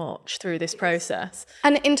so much through this process.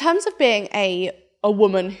 And in terms of being a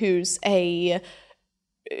woman who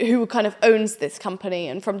kind of owns this company,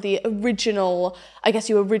 and from the original, I guess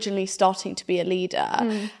you were originally starting to be a leader,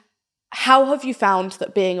 how have you found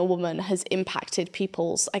that being a woman has impacted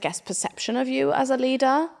people's, I guess, perception of you as a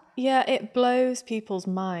leader? Yeah, it blows people's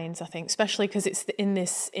minds, I think, especially because it's in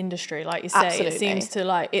this industry, like you say. Absolutely. It seems to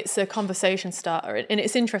like, it's a conversation starter, and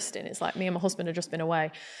it's interesting. It's like, me and my husband have just been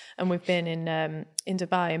away, and we've been in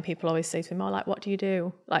Dubai, and people always say to me, "Oh, like, what do you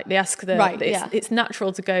do?" Like, they ask it's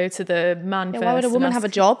natural to go to the man first. Why would a woman have a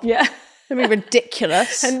job? Yeah. I mean,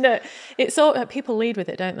 ridiculous. And it's all, people lead with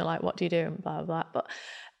it, don't they? Like, what do you do? And blah, blah, blah. But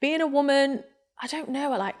being a woman, I don't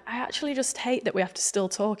know. I actually just hate that we have to still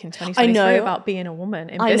talk in 2023 about being a woman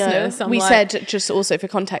in business. We said, just also for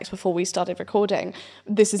context, before we started recording,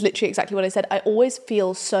 this is literally exactly what I said. I always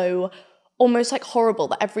feel so almost like horrible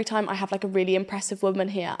that every time I have like a really impressive woman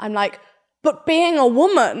here, I'm like, but being a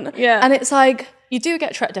woman. Yeah. And it's like, you do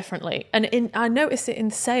get treated differently. And I notice it in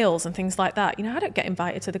sales and things like that. You know, I don't get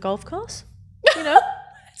invited to the golf course, you know?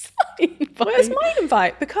 Where's my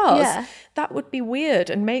invite? Because that would be weird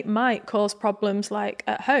and might cause problems like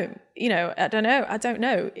at home. You know, I don't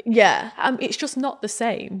know. Yeah. It's just not the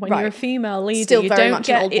same. When you're a female leader, still very much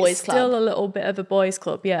an old boys club. Still a little bit of a boys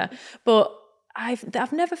club, yeah. But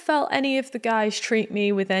I've never felt any of the guys treat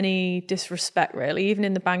me with any disrespect, really, even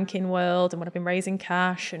in the banking world, and when I've been raising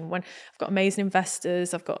cash, and when I've got amazing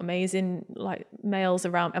investors, I've got amazing like males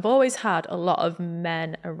around. I've always had a lot of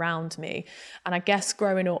men around me, and I guess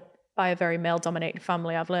growing up by a very male-dominated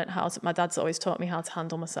family, I've learned my dad's always taught me how to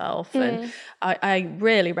handle myself. And I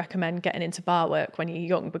really recommend getting into bar work when you're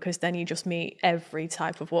young, because then you just meet every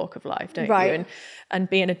type of walk of life, don't you? And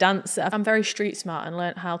being a dancer, I'm very street smart and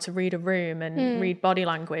learned how to read a room and read body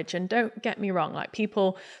language. And don't get me wrong, like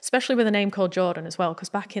people, especially with a name called Jordan as well, because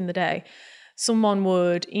back in the day, someone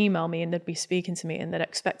would email me and they'd be speaking to me and they'd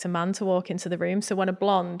expect a man to walk into the room. So when a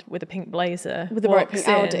blonde with a pink blazer with a bright pink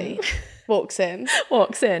Audi walks in,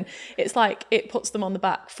 it's like it puts them on the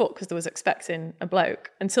back foot because they was expecting a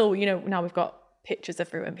bloke. Until, you know, now we've got pictures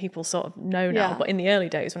everywhere and people sort of know now. But in the early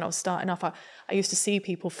days when I was starting off, I used to see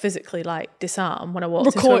people physically like disarm when I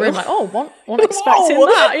walked into a room, like, oh, one expecting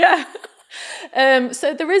that, yeah.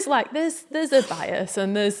 So there is like there's a bias,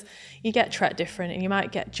 and you get treated different and you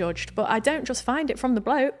might get judged, but I don't just find it from the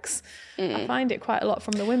blokes. I find it quite a lot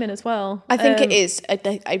from the women as well. I think it is.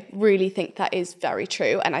 I really think that is very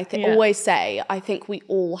true, and I always say I think we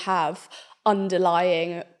all have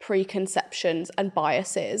underlying preconceptions and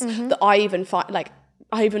biases that I even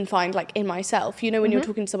find like in myself, you know, when you're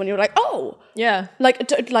talking to someone, you're like, oh, yeah,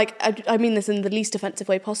 I mean this in the least offensive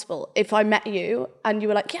way possible. If I met you and you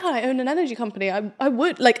were like, yeah, I own an energy company, I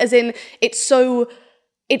would, like, as in,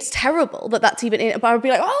 it's terrible that's even in it, but I would be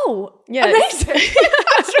like, oh, yeah, amazing.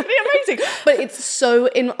 That's really amazing. But it's so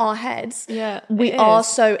in our heads. Yeah, we are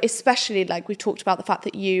so, especially like we've talked about the fact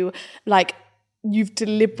that you've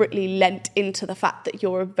deliberately lent into the fact that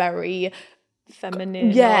you're a very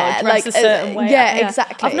feminine, like a certain way. Yeah,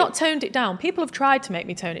 exactly. I've not toned it down. People have tried to make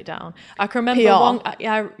me tone it down. I can remember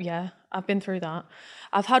I've been through that.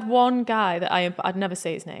 I've had one guy that I'd never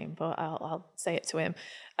say his name, but I'll say it to him.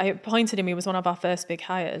 I appointed him. He was one of our first big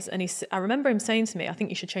hires, and I remember him saying to me, "I think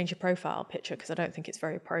you should change your profile picture because I don't think it's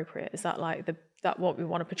very appropriate. Is that like that what we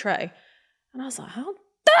want to portray?" And I was like, "How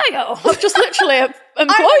dare you? I've just literally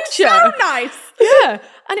employed you." So nice. Yeah.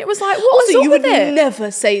 And it was like, what was up with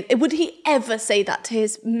it? Would he ever say that to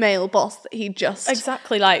his male boss that he just...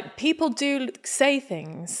 Exactly. Like, people do say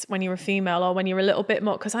things when you're a female or when you're a little bit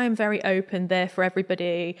more, because I am very open, there for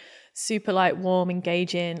everybody, super like warm,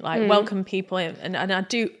 engaging, like welcome people in. And I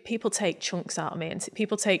do, people take chunks out of me, and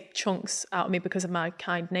people take chunks out of me because of my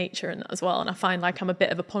kind nature and that as well. And I find like I'm a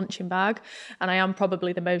bit of a punching bag, and I am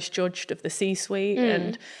probably the most judged of the C-suite,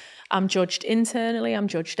 and I'm judged internally, I'm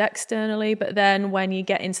judged externally, but then when you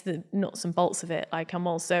get into the nuts and bolts of it, like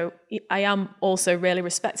I am also really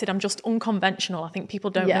respected. I'm just unconventional. I think people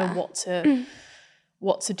don't know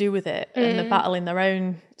what to do with it, and they're battling their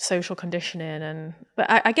own social conditioning. But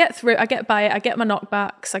I get through, I get by it, I get my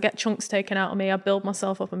knockbacks, I get chunks taken out of me, I build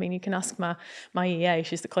myself up. I mean, you can ask my EA,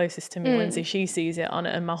 she's the closest to me, Lindsay, she sees it on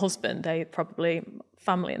it, and my husband, they probably,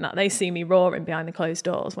 family and that, they see me roaring behind the closed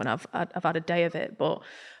doors when I've had a day of it, but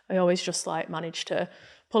I always just like manage to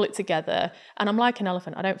pull it together. And I'm like an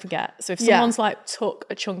elephant, I don't forget. So if someone's like took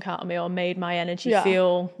a chunk out of me or made my energy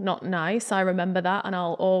feel not nice, I remember that, and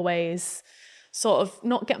I'll always sort of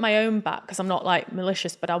not get my own back, because I'm not like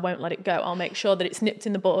malicious, but I won't let it go. I'll make sure that it's nipped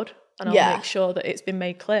in the bud, and I'll make sure that it's been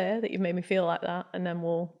made clear that you've made me feel like that, and then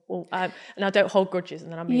and I don't hold grudges, and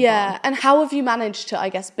then I move on. And how have you managed to, I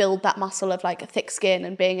guess, build that muscle of like a thick skin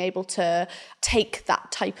and being able to take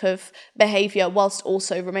that type of behaviour whilst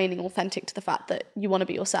also remaining authentic to the fact that you want to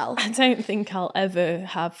be yourself? I don't think I'll ever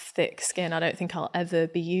have thick skin. I don't think I'll ever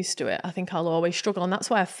be used to it. I think I'll always struggle, and that's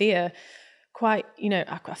why I fear I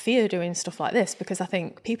fear doing stuff like this, because I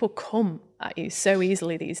think people come at you so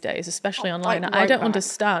easily these days, especially online. I don't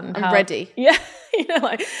understand I'm how... ready. Yeah,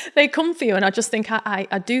 like they come for you, and I just think I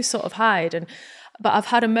do sort of hide. But I've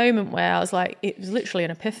had a moment where I was like, it was literally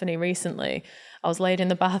an epiphany recently. I was laid in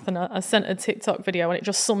the bath and I sent a TikTok video, and it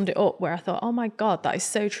just summed it up, where I thought, oh my God, that is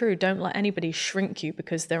so true. Don't let anybody shrink you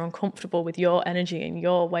because they're uncomfortable with your energy and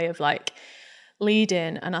your way of like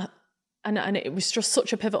leading. And it was just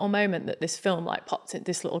such a pivotal moment that this film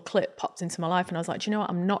this little clip popped into my life, and I was like, do you know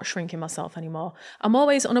what? I'm not shrinking myself anymore. I'm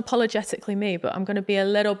always unapologetically me, but I'm going to be a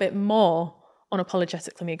little bit more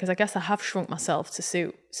unapologetically me, because I guess I have shrunk myself to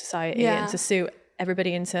suit society and to suit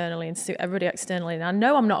everybody internally and to suit everybody externally. And I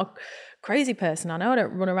know I'm not a crazy person. I know I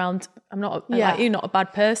don't run around. I'm not like you, not a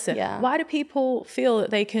bad person. Yeah. Why do people feel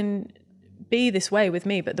that they can be this way with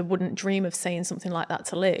me, but they wouldn't dream of saying something like that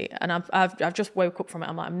to Lee? And I've just woke up from it.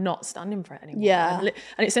 I'm like, I'm not standing for it anymore. Yeah.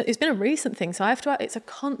 And it's been a recent thing, so it's a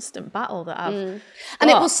constant battle that I've and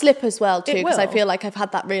it will slip as well too, because I feel like I've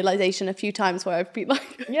had that realization a few times where I've been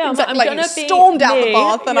like, I'm like stormed out the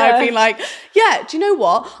bath, and I've been like, do you know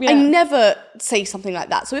what? I never say something like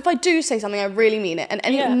that. So if I do say something, I really mean it,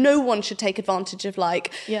 and no one should take advantage of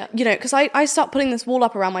like, because I start putting this wall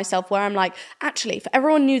up around myself where I'm like, actually, if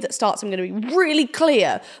everyone knew that starts, I'm going to be really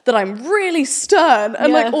clear that I'm really stern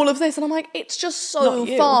and like all of this, and I'm like, it's just so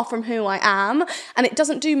far from who I am, and it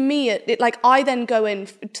doesn't do me it like I then go in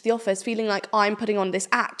to the office feeling like I'm putting on this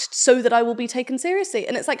act so that I will be taken seriously,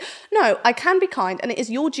 and it's like, no, I can be kind, and it is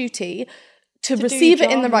your duty to receive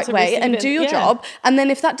it in the right way and do your job. And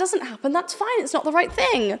then if that doesn't happen, that's fine. It's not the right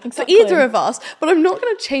thing for either of us. But I'm not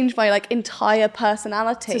going to change my like entire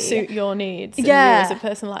personality to suit your needs. And you as a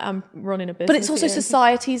person, like, I'm running a business. But it's also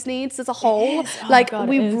society's needs as a whole.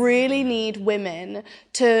 We really need women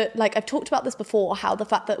to, like, I've talked about this before, how the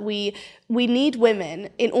fact that we need women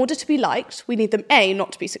in order to be liked. We need them,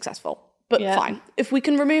 not to be successful. But fine, if we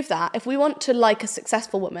can remove that, if we want to like a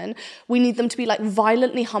successful woman, we need them to be like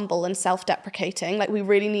violently humble and self-deprecating. Like, we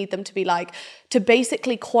really need them to be like, to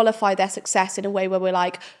basically qualify their success in a way where we're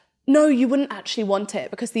like, no, you wouldn't actually want it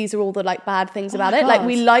because these are all the like bad things about it. Like,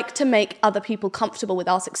 we like to make other people comfortable with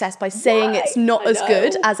our success by saying it's not as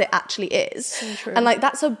good as it actually is. So true. And like,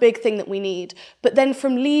 that's a big thing that we need. But then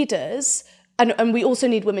from leaders... And we also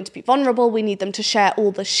need women to be vulnerable. We need them to share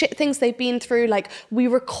all the shit things they've been through. Like, we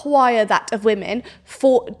require that of women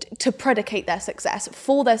to predicate their success,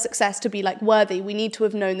 for their success to be like worthy. We need to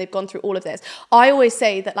have known they've gone through all of this. I always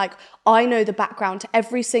say that, like, I know the background to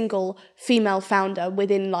every single female founder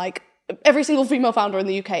within like every single female founder in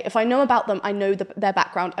the UK. If I know about them, I know their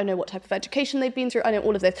background, I know what type of education they've been through, I know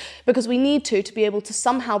all of this, because we need to be able to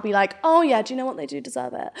somehow be like, oh yeah, do you know what, they do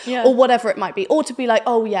deserve it? Yeah. Or whatever it might be. Or to be like,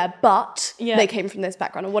 oh yeah, but they came from this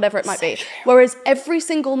background, or whatever it might be. True. Whereas every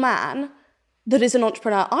single man that is an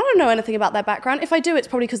entrepreneur, I don't know anything about their background. If I do, it's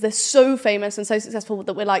probably because they're so famous and so successful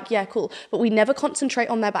that we're like, yeah, cool. But we never concentrate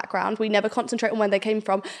on their background. We never concentrate on where they came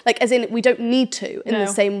from. Like, as in, we don't need to in the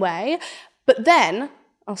same way. But then...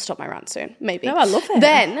 I'll stop my rant soon, maybe. No, I love it.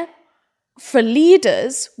 Then, for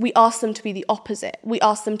leaders, we ask them to be the opposite. We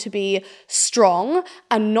ask them to be strong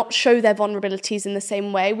and not show their vulnerabilities in the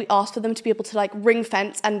same way. We ask for them to be able to like ring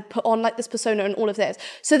fence and put on like this persona and all of this.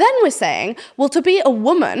 So then we're saying, well, to be a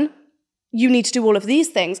woman, you need to do all of these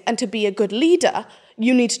things. And to be a good leader,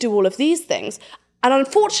 you need to do all of these things. And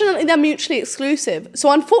unfortunately, they're mutually exclusive.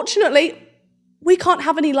 So unfortunately... we can't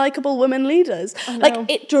have any likable women leaders. Like,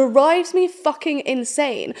 it drives me fucking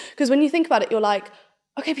insane. Because when you think about it, you're like,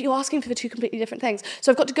 okay, but you're asking for two completely different things.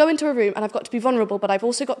 So I've got to go into a room and I've got to be vulnerable, but I've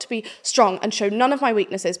also got to be strong and show none of my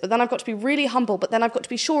weaknesses. But then I've got to be really humble, but then I've got to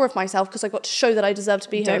be sure of myself because I've got to show that I deserve to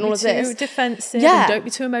be here and all of this. Don't be too defensive. Yeah. And don't be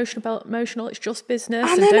too emotional. It's just business.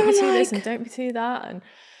 And don't be too this and don't be too that. And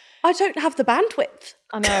I don't have the bandwidth.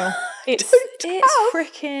 I know. It's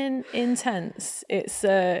freaking intense.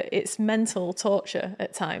 It's mental torture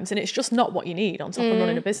at times, and it's just not what you need on top of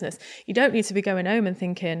running a business. You don't need to be going home and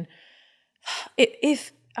thinking,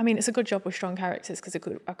 it's a good job with strong characters, because I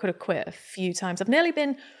could have quit a few times.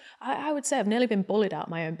 I would say I've nearly been bullied out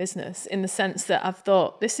my own business, in the sense that I've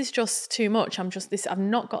thought, this is just too much. I've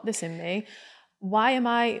not got this in me. Why am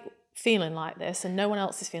I feeling like this and no one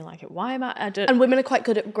else is feeling like it? Why am I and women are quite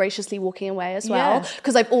good at graciously walking away as well,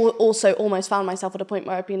 because I've also almost found myself at a point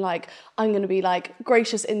where I've been like, I'm going to be like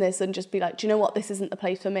gracious in this and just be like, do you know what, this isn't the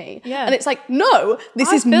place for me. And it's like, no,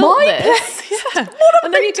 this is my place.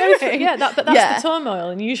 And then you go through that's the turmoil,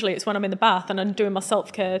 and usually it's when I'm in the bath and I'm doing my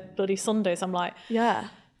self-care bloody Sundays, I'm like,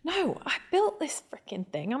 no, I built this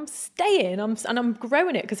freaking thing. I'm staying, and I'm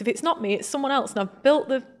growing it, because if it's not me, it's someone else, and I've done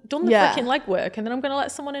the freaking legwork, and then I'm going to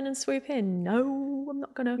let someone in and swoop in. No, I'm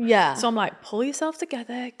not going to. So I'm like, pull yourself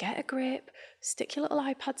together, get a grip, stick your little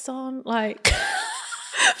iPads on, like,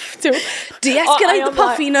 de-escalate the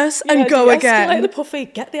puffiness and go again. De-escalate the puffy,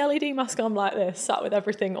 get the LED mask on like this, sat with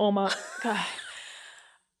everything, all my...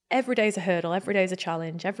 Every day's a hurdle, every day's a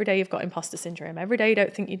challenge, every day you've got imposter syndrome, every day you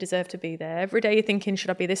don't think you deserve to be there, every day you're thinking, should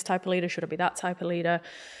I be this type of leader, should I be that type of leader?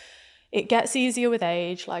 It gets easier with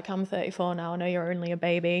age. Like, I'm 34 now, I know you're only a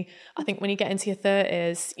baby. I think when you get into your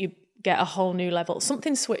 30s, you get a whole new level.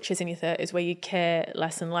 Something switches in your 30s where you care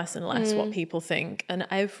less and less and less what people think, and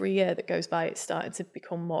every year that goes by, it's starting to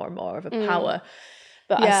become more and more of a power.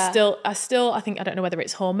 But I think, I don't know whether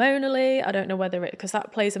it's hormonally, I don't know whether because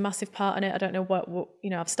that plays a massive part in it. I don't know what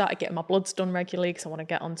I've started getting my bloods done regularly, because I want to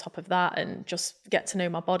get on top of that and just get to know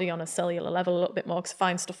my body on a cellular level a little bit more, because I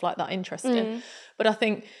find stuff like that interesting. But I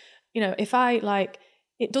think, if I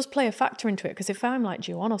it does play a factor into it, because if I'm like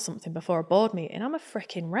due on or something before a board meeting, I'm a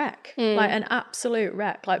freaking wreck, like an absolute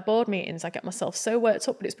wreck. Like, board meetings, I get myself so worked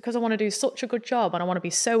up, but it's because I want to do such a good job, and I want to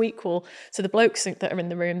be so equal to the blokes that are in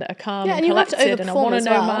the room that are calm and collected, and I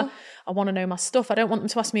want to know my stuff. I don't want them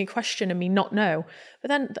to ask me a question and me not know. But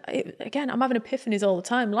then again, I'm having epiphanies all the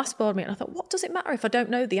time. Last board meeting, I thought, what does it matter if I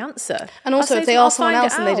don't know the answer? And also, if they asked someone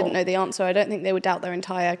else and they didn't know the answer, I don't think they would doubt their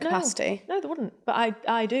entire capacity. No, they wouldn't. But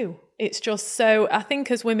I do. It's just so, I think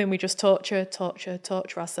as women, we just torture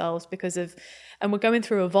ourselves and we're going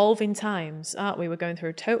through evolving times, aren't we? We're going through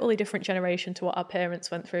a totally different generation to what our parents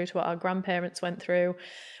went through, to what our grandparents went through.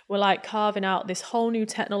 We're like carving out this whole new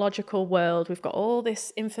technological world. We've got all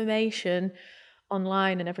this information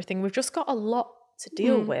online and everything. We've just got a lot to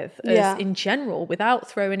deal with in general, without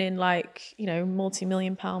throwing in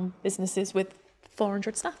multi-million pound businesses with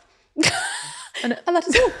 400 staff. and that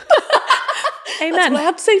is all. Amen. That's what I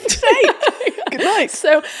have to say for today. Good night.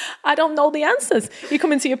 So I don't know the answers. You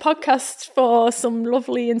come into your podcast for some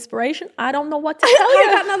lovely inspiration. I don't know what to tell you.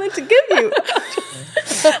 I got nothing to give you.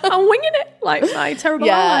 I'm winging it like my terrible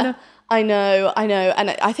eyeliner. I know. And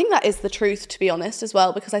I think that is the truth, to be honest, as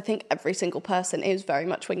well, because I think every single person is very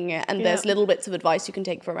much winging it, and there's little bits of advice you can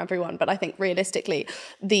take from everyone. But I think realistically,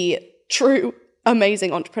 the true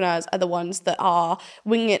amazing entrepreneurs are the ones that are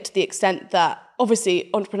winging it to the extent that, obviously,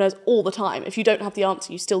 entrepreneurs all the time, if you don't have the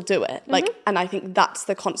answer, you still do it. And I think that's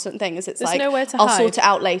the constant thing, is there's nowhere to hide. I'll sort it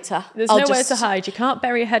out later. There's nowhere to hide. You can't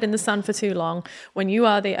bury your head in the sand for too long. When you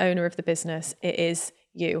are the owner of the business, it is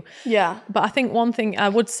you. But I think one thing I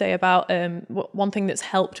would say about one thing that's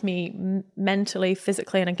helped me mentally,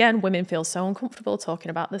 physically, and again, women feel so uncomfortable talking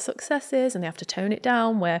about the successes, and they have to tone it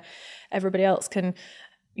down where everybody else can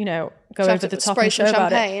go over the top and show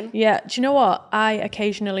about it. Yeah, do you know what? I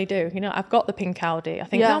occasionally do. I've got the pink Audi. I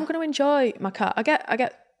think, I'm going to enjoy my car. I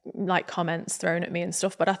get like comments thrown at me and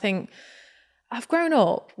stuff, but I think I've grown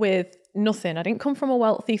up with nothing. I didn't come from a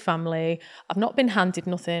wealthy family. I've not been handed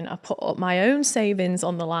nothing. I put up my own savings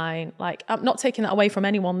on the line. Like, I'm not taking that away from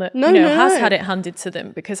anyone that has had it handed to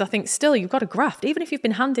them, because I think still you've got to graft. Even if you've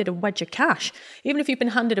been handed a wedge of cash, even if you've been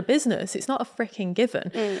handed a business, it's not a freaking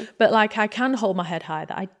given. But like, I can hold my head high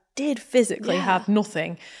that I did physically have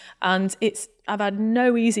nothing, and I've had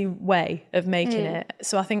no easy way of making it.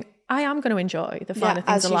 So I think I am going to enjoy the finer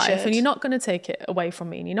things of life, and you're not going to take it away from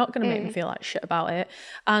me, and you're not going to make me feel like shit about it.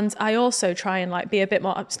 And I also try and like be a bit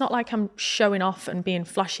more, it's not like I'm showing off and being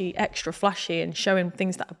flashy, extra flashy, and showing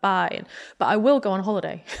things that I buy, but I will go on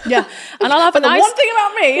holiday. And I'll have but the one thing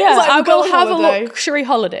about me is I will have a luxury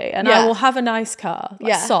holiday, and I will have a nice car,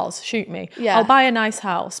 like soz, shoot me. I'll buy a nice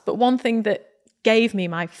house. But one thing that gave me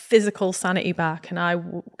my physical sanity back, and I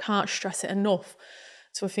can't stress it enough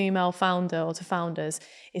to a female founder or to founders,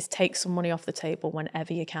 is take some money off the table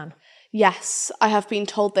whenever you can. Yes, I have been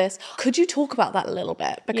told this. Could you talk about that a little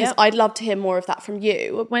bit? Because Yep. I'd love to hear more of that from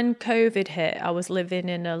you. When COVID hit, I was living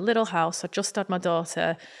in a little house. I just had my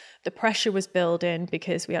daughter. The pressure was building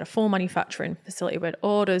because we had a full manufacturing facility with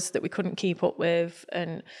orders that we couldn't keep up with.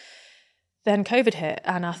 And then COVID hit,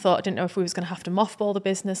 and I didn't know if we was going to have to mothball the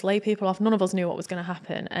business, lay people off. None of us knew what was going to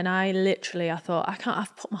happen. And I thought,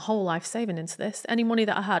 I've put my whole life saving into this. Any money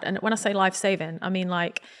that I had, and when I say life saving, I mean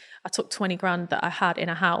like I took 20 grand that I had in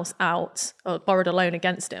a house out, or borrowed a loan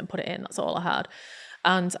against it and put it in. That's all I had.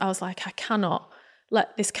 And I was like,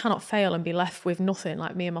 this cannot fail and be left with nothing,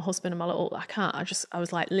 like me and my husband and my little, I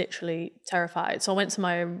was like literally terrified. So I went to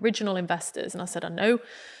my original investors and I said, I know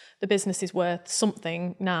the business is worth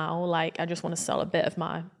something now, like I just want to sell a bit of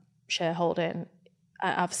my shareholding.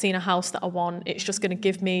 I've seen a house that I want. It's just going to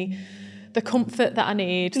give me the comfort that I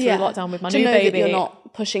need through lockdown with my new baby. That you're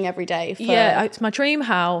not pushing every day. It's my dream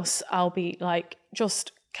house. I'll be like,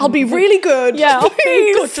 I'll be really good. Yeah, I'll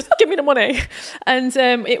be good. Just give me the money. And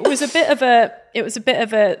it was a bit of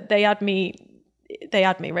a, they had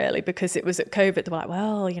me really, because it was at COVID. They were like,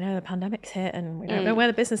 well, the pandemic's hit and we don't know where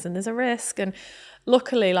the business, and there's a risk. And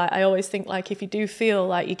luckily, like I always think, like if you do feel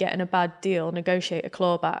like you're getting a bad deal, negotiate a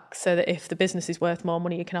clawback so that if the business is worth more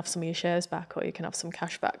money, you can have some of your shares back or you can have some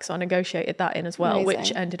cash back. So I negotiated that in as well. Amazing.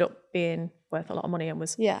 Which ended up being worth a lot of money and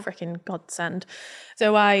was freaking godsend.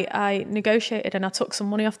 So I negotiated and I took some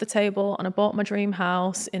money off the table and I bought my dream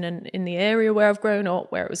house in the area where I've grown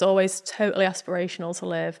up, where it was always totally aspirational to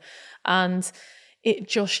live. And it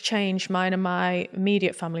just changed mine and my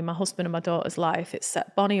immediate family, my husband and my daughter's life. It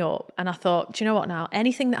set Bonnie up. And I thought, do you know what now?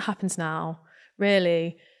 Anything that happens now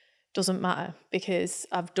really doesn't matter, because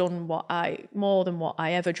I've done more than what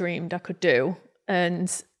I ever dreamed I could do.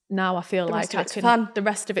 And now I feel like the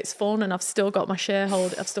rest of it's fun, and I've still got my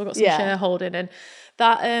shareholding. I've still got some shareholding. And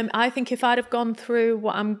that, I think if I'd have gone through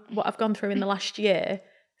what I've gone through in the last year,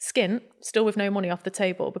 skint, still with no money off the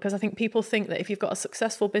table, because I think people think that if you've got a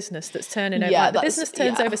successful business that's turning over, like the business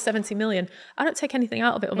turns over 70 million, I don't take anything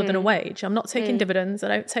out of it other than a wage. I'm not taking dividends. I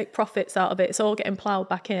don't take profits out of it. It's all getting ploughed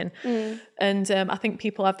back in. And I think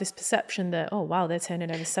people have this perception that, oh, wow, they're turning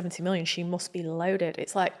over 70 million. She must be loaded.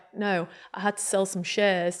 It's like, no, I had to sell some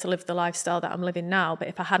shares to live the lifestyle that I'm living now. But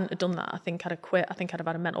if I hadn't have done that, I think I'd have quit. I think I'd have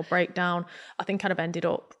had a mental breakdown. I think I'd have ended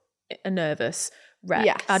up nervous wreck.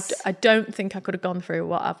 Yes. I don't think I could have gone through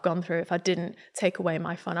what I've gone through if I didn't take away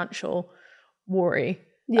my financial worry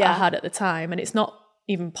that I had at the time. And it's not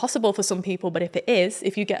even possible for some people, but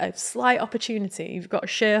if you get a slight opportunity, you've got a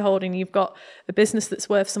shareholding, you've got a business that's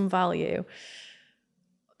worth some value,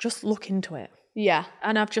 just look into it. Yeah.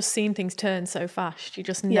 And I've just seen things turn so fast. You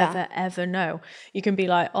just never, ever know. You can be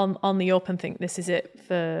like on the up and think, this is it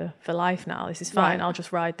for life now. This is fine. Right. I'll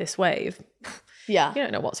just ride this wave. Yeah. You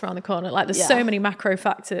don't know what's around the corner. Like there's so many macro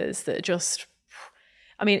factors that just,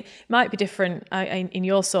 I mean, it might be different in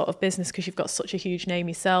your sort of business because you've got such a huge name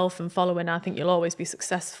yourself and following. I think you'll always be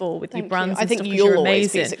successful with your brands. I think you'll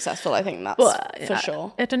always be successful. I think that's for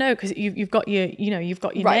sure. I don't know, because you've got your, you've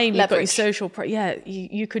got your name, you've got your social.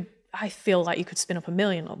 You could. I feel like you could spin up 1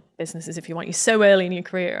 million businesses if you want. You're so early in your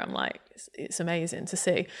career. I'm like, it's amazing to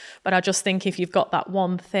see. But I just think if you've got that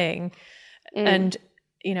one thing and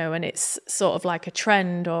it's sort of like a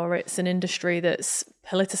trend or it's an industry that's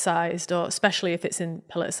politicized, or especially if it's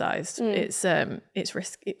politicized, it's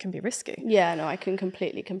risky. It can be risky. Yeah, no, I can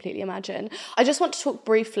completely imagine. I just want to talk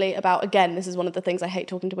briefly about, again, this is one of the things I hate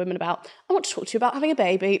talking to women about. I want to talk to you about having a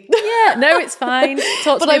baby. Yeah, no, it's fine.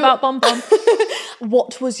 Talk to me about Bon Bon.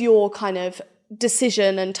 What was your kind of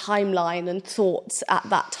decision and timeline and thoughts at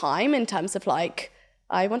that time in terms of like,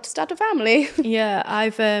 I want to start a family? Yeah,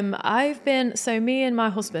 I've been, so me and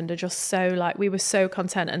my husband are just so like, we were so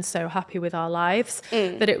content and so happy with our lives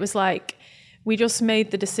that it was like, we just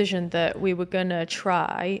made the decision that we were going to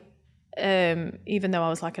try, even though I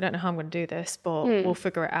was like, I don't know how I'm going to do this, but we'll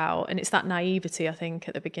figure it out. And it's that naivety, I think,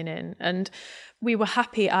 at the beginning. And we were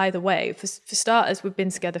happy either way. For starters, we've been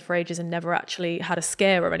together for ages and never actually had a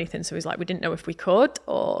scare or anything. So it was like, we didn't know if we could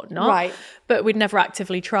or not. Right. But we'd never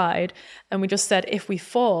actively tried. And we just said, if we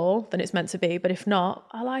fall, then it's meant to be. But if not,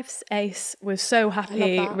 our life's ace. We're so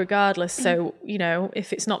happy regardless. So,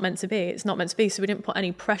 if it's not meant to be, it's not meant to be. So we didn't put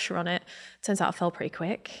any pressure on it. Turns out I fell pretty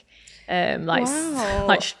quick. Like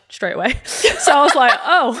straight away. So I was like,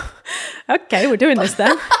 oh, okay, we're doing this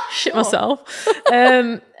then. Shit myself.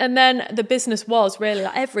 And then the business was really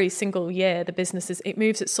like every single year, the business it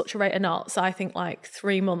moves at such a rate of knots. I think like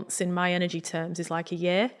 3 months in my energy terms is like a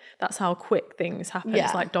year. That's how quick things happen. Yeah.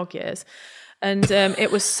 It's like dog years. And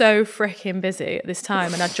it was so freaking busy at this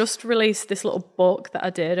time. And I just released this little book that I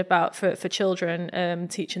did about for children,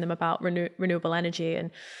 teaching them about renewable energy.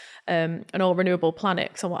 And an all renewable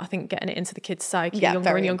planet. So I think getting it into the kids' psyche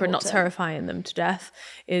younger and younger and not terrifying them to death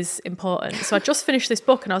is important. So I just finished this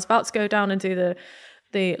book and I was about to go down and do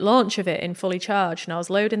the launch of it in Fully Charged, and I was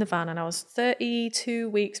loading the van and I was 32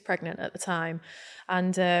 weeks pregnant at the time.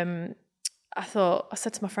 And I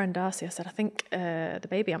said to my friend Darcy, I said, I think the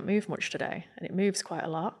baby hasn't moved much today, and it moves quite a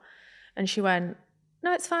lot. And she went,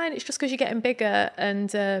 no, it's fine. It's just because you're getting bigger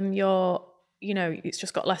and it's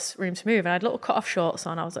just got less room to move. And I had little cut-off shorts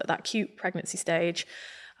on. I was at that cute pregnancy stage.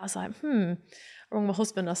 I was like, I rang my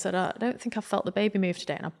husband. I said, I don't think I've felt the baby move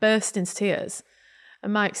today. And I burst into tears.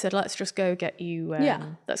 And Mike said, let's just go get you,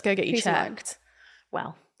 let's go get you checked.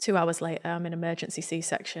 Well, 2 hours later, I'm in emergency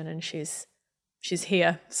C-section and she's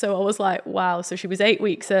here. So I was like, wow. So she was 8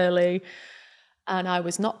 weeks early and I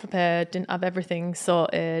was not prepared, didn't have everything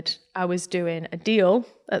sorted. I was doing a deal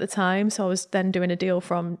at the time. So I was then doing a deal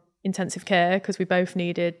from intensive care because we both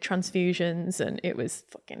needed transfusions and it was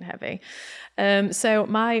fucking heavy. So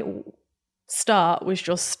my start was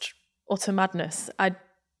just utter madness.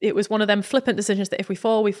 It was one of them flippant decisions that if we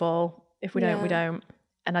fall, we fall. If we don't, we don't.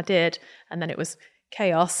 And I did. And then it was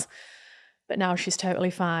chaos. But now she's totally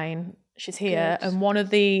fine. She's here. Good. And one of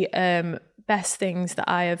the best things that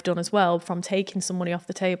I have done as well from taking some money off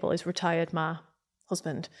the table is retired my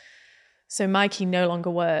husband. So Mikey no longer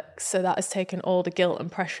works. So that has taken all the guilt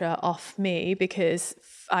and pressure off me because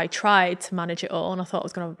I tried to manage it all and I thought I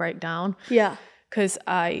was going to have a breakdown. Yeah. Because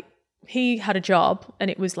he had a job and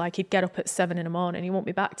it was like he'd get up at 7 a.m. He won't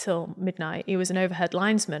be back till midnight. He was an overhead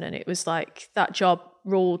linesman and it was like that job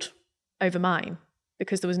ruled over mine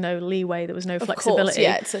because there was no leeway, there was no flexibility. Course,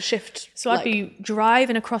 yeah, it's a shift. So I'd be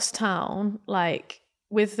driving across town like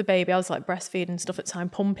with the baby. I was like breastfeeding and stuff at the time,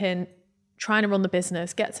 pumping, trying to run the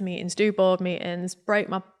business, get to meetings, do board meetings, break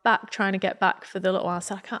my back trying to get back for the little while. I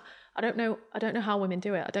said, I don't know how women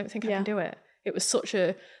do it. I don't think I can do it. It was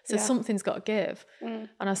something's got to give. And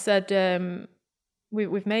I said,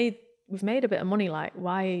 we've made a bit of money. Like,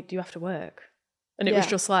 why do you have to work? And it was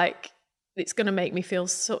just like, it's going to make me feel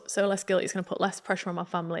so less guilty. It's going to put less pressure on my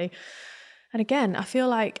family. And again, I feel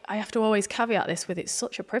like I have to always caveat this with it's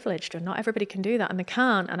such a privilege and not everybody can do that and they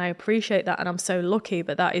can't. And I appreciate that. And I'm so lucky,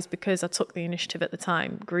 but that is because I took the initiative at the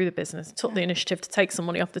time, grew the business, took the initiative to take some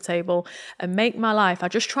money off the table and make my life. I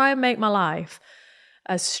just try and make my life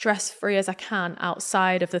as stress-free as I can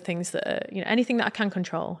outside of the things that are, anything that I can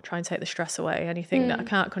control, try and take the stress away. Anything that I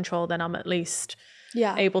can't control, then I'm at least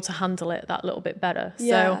able to handle it that little bit better.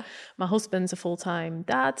 Yeah. So my husband's a full-time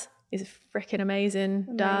dad. He's a freaking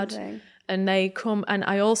amazing dad. And they come, and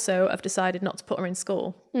I also have decided not to put her in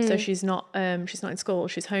school. So she's not in school,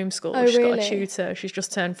 she's homeschooled. Oh, she's really? got a tutor, she's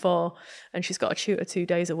just turned 4 and she's got a tutor 2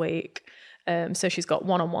 days a week. So she's got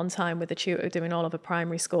one-on-one time with the tutor doing all of her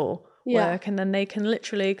primary school work. And then they can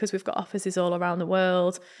literally, because we've got offices all around the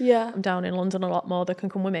world. Yeah. I'm down in London a lot more, they can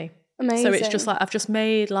come with me. Amazing. So it's just like, I've just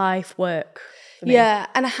made life work for me. Yeah.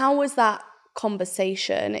 And how was that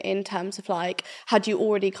conversation in terms of like, had you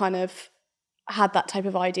already kind of had that type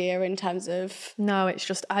of idea in terms of... No, it's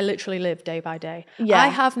just, I literally live day by day.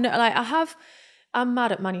 Yeah. I'm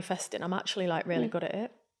mad at manifesting. I'm actually like really good at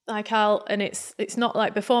it. Like it's not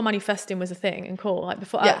like before manifesting was a thing and cool. Like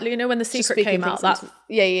before, when The Secret came out,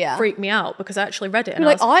 that freaked me out because I actually read it. And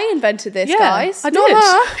I invented this, guys. I did.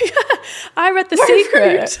 I read The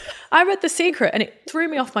Secret. I read The Secret and it threw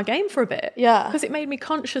me off my game for a bit. Yeah. Because it made me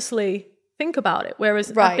consciously think about it.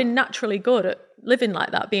 Whereas I've been naturally good at living like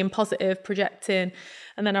that, being positive, projecting.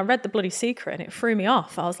 And then I read The bloody Secret and it threw me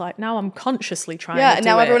off. I was like, now I'm consciously trying to do it. And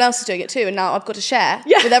now everyone else is doing it too. And now I've got to share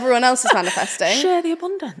with everyone else's manifesting. Share the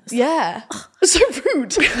abundance. Yeah. So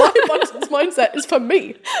rude. My abundance mindset is for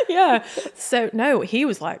me. Yeah. So no, he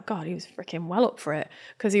was like, God, he was freaking well up for it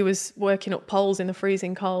because he was working up poles in the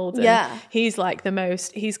freezing cold. And he's like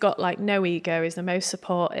he's got like no ego. He's the most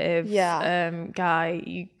supportive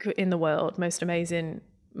guy in the world, most amazing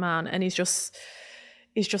man. And he's just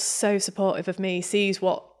so supportive of me, sees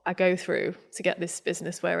what I go through to get this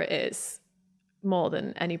business where it is more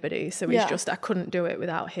than anybody. So he's I couldn't do it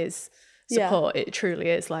without his support. It truly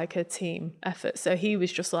is like a team effort. So he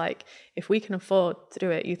was just like, if we can afford to do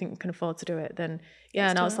it, you think we can afford to do it, then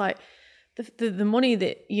and I was like, the money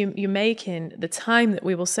that you're making, the time that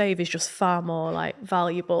we will save is just far more like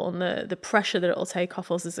valuable, and the pressure that it'll take off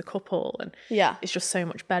us as a couple, and it's just so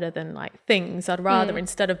much better than like things. I'd rather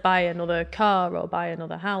instead of buy another car or buy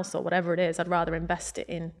another house or whatever it is, I'd rather invest it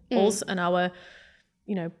in us and our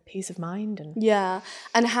peace of mind. And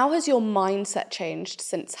and how has your mindset changed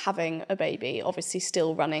since having a baby? Obviously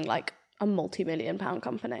still running like a multi-million-pound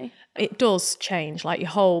company. It does change, like your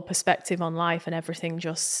whole perspective on life and everything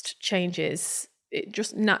just changes it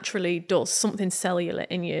just naturally does. Something cellular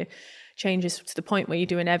in you changes to the point where you're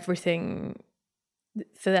doing everything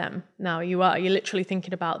for them. Now you're literally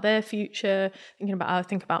thinking about their future, thinking about how to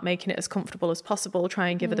think about making it as comfortable as possible, try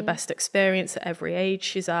and give her the best experience at every age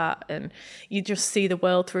she's at, and you just see the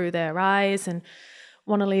world through their eyes and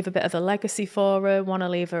want to leave a bit of a legacy for her, want to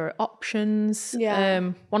leave her options,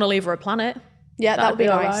 want to leave her a planet. Yeah, that would be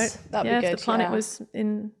nice. Right. That'd be good. If the planet was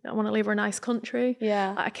in, I want to leave her a nice country.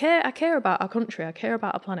 Yeah. I care about our country. I care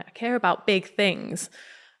about our planet. I care about big things.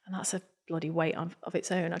 And that's a bloody weight of its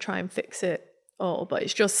own. I try and fix it all, but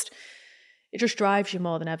it just drives you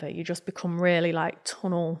more than ever. You just become really like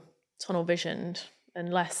tunnel visioned,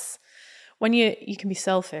 and less. When you can be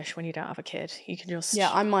selfish when you don't have a kid. You can just... Yeah,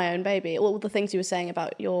 I'm my own baby. All the things you were saying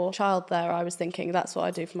about your child there, I was thinking that's what I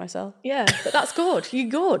do for myself. Yeah, but that's good. You're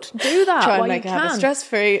good. Do that. Try and make her have a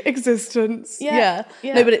stress-free existence. Yeah.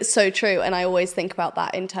 No, but it's so true. And I always think about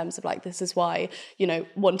that in terms of like, this is why, you know,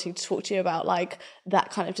 wanting to talk to you about like that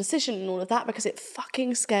kind of decision and all of that, because it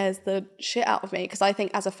fucking scares the shit out of me. Because I think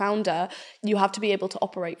as a founder, you have to be able to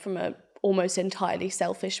operate from a almost entirely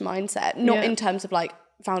selfish mindset. Not in terms of like,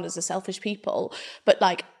 founders are selfish people, but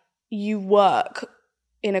like you work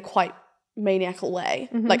in a quite maniacal way.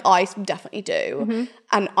 Like I definitely do.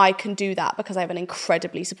 And I can do that because I have an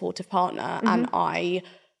incredibly supportive partner and I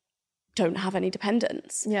don't have any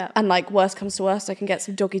dependents. Yeah. And like worst comes to worst, I can get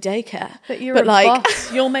some doggy daycare. But you're a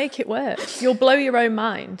boss. You'll make it work. You'll blow your own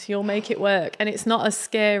mind. You'll make it work. And it's not as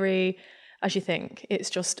scary as you think. It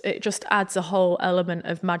just adds a whole element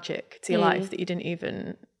of magic to your life that you didn't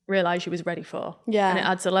even realise you was ready for. And it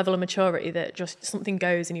adds a level of maturity that just something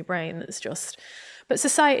goes in your brain that's just... But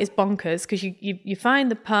society is bonkers because you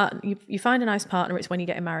find you find a nice partner. It's when you're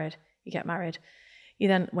getting married. You get married.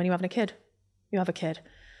 When you're having a kid, you have a kid.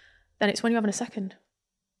 Then it's when you're having a second.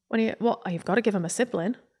 You've got to give them a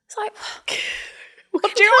sibling. It's like...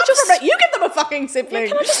 What do you want from it? You give them a fucking sibling.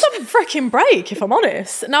 Can I just have a freaking break, if I'm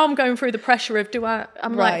honest? Now I'm going through the pressure of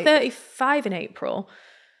I'm like 35 in April.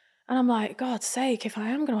 And I'm like, God's sake, if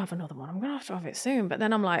I am going to have another one, I'm going to have it soon. But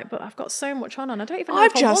then I'm like, but I've got so much on and I don't even know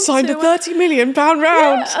I've if I want just signed to. a £30 million round.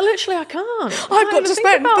 Yeah, I can't. I've got to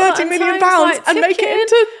spend £30 million and make it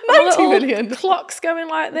into 90 million. Clock's going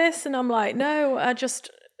like this. And I'm like, no,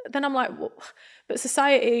 then I'm like, well, but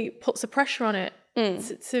society puts a pressure on it. You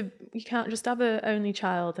can't just have an only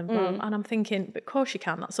child. And I'm thinking, but of course you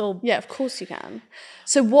can. That's all. Yeah, of course you can.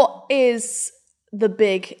 So what is the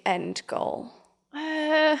big end goal?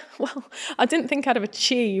 Well, I didn't think I'd have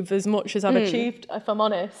achieved as much as I've achieved, if I'm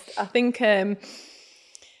honest. I think I'd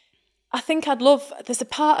love... There's a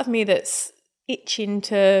part of me that's itching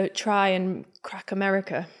to try and crack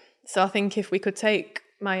America. So I think if we could take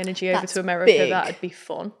my energy over to America, that'd be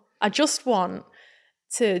fun. I just want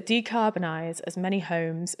to decarbonise as many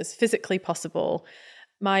homes as physically possible.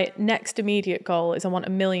 My next immediate goal is I want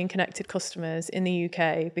 1 million connected customers in the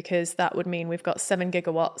UK, because that would mean we've got 7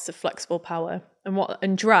 gigawatts of flexible power.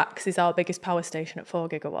 And Drax is our biggest power station at 4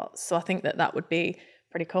 gigawatts. So I think that would be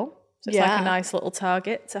pretty cool. So it's like a nice little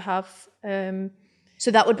target to have.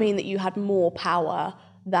 So that would mean that you had more power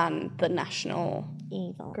than the national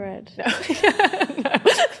evil grid. No.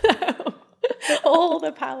 All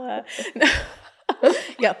the power. No.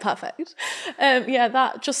 Yeah, perfect.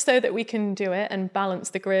 That just so that we can do it and balance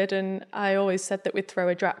the grid. And I always said that we'd throw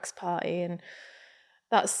a Drax party, and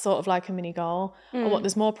that's sort of like a mini goal.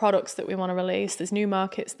 There's more products that we want to release. There's new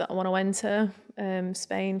markets that I want to enter.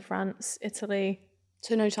 Spain, France, Italy.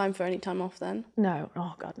 So no time for any time off then? No.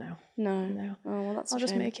 Oh God, no. No. Oh, well, that's a shame. I'll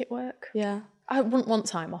just make it work. Yeah. I wouldn't want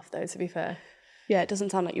time off though, to be fair. Yeah, it doesn't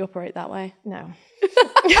sound like you operate that way. No.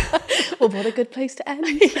 Well, what a good place to end.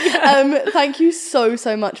 Thank you so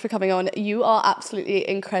much for coming on. You are absolutely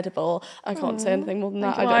incredible. I can't say anything more than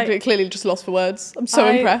that. I'm clearly just lost for words. I'm so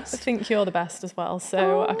impressed. I think you're the best as well.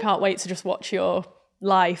 So I can't wait to just watch your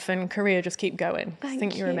life and career just keep going. I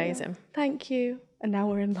think you're amazing. Thank you. And now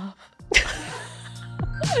we're in love.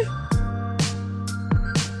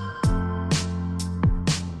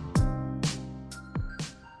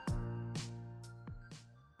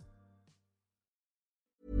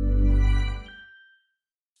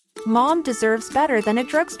 Mom deserves better than a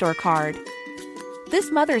drugstore card.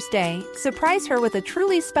 This Mother's Day, surprise her with a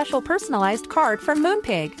truly special personalized card from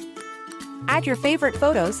Moonpig. Add your favorite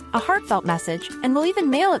photos, a heartfelt message, and we'll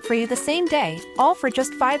even mail it for you the same day, all for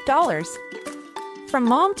just $5. From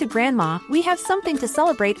mom to grandma, we have something to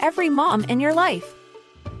celebrate every mom in your life.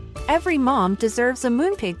 Every mom deserves a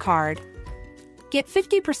Moonpig card. Get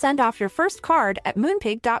 50% off your first card at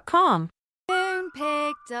moonpig.com.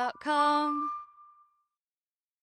 Moonpig.com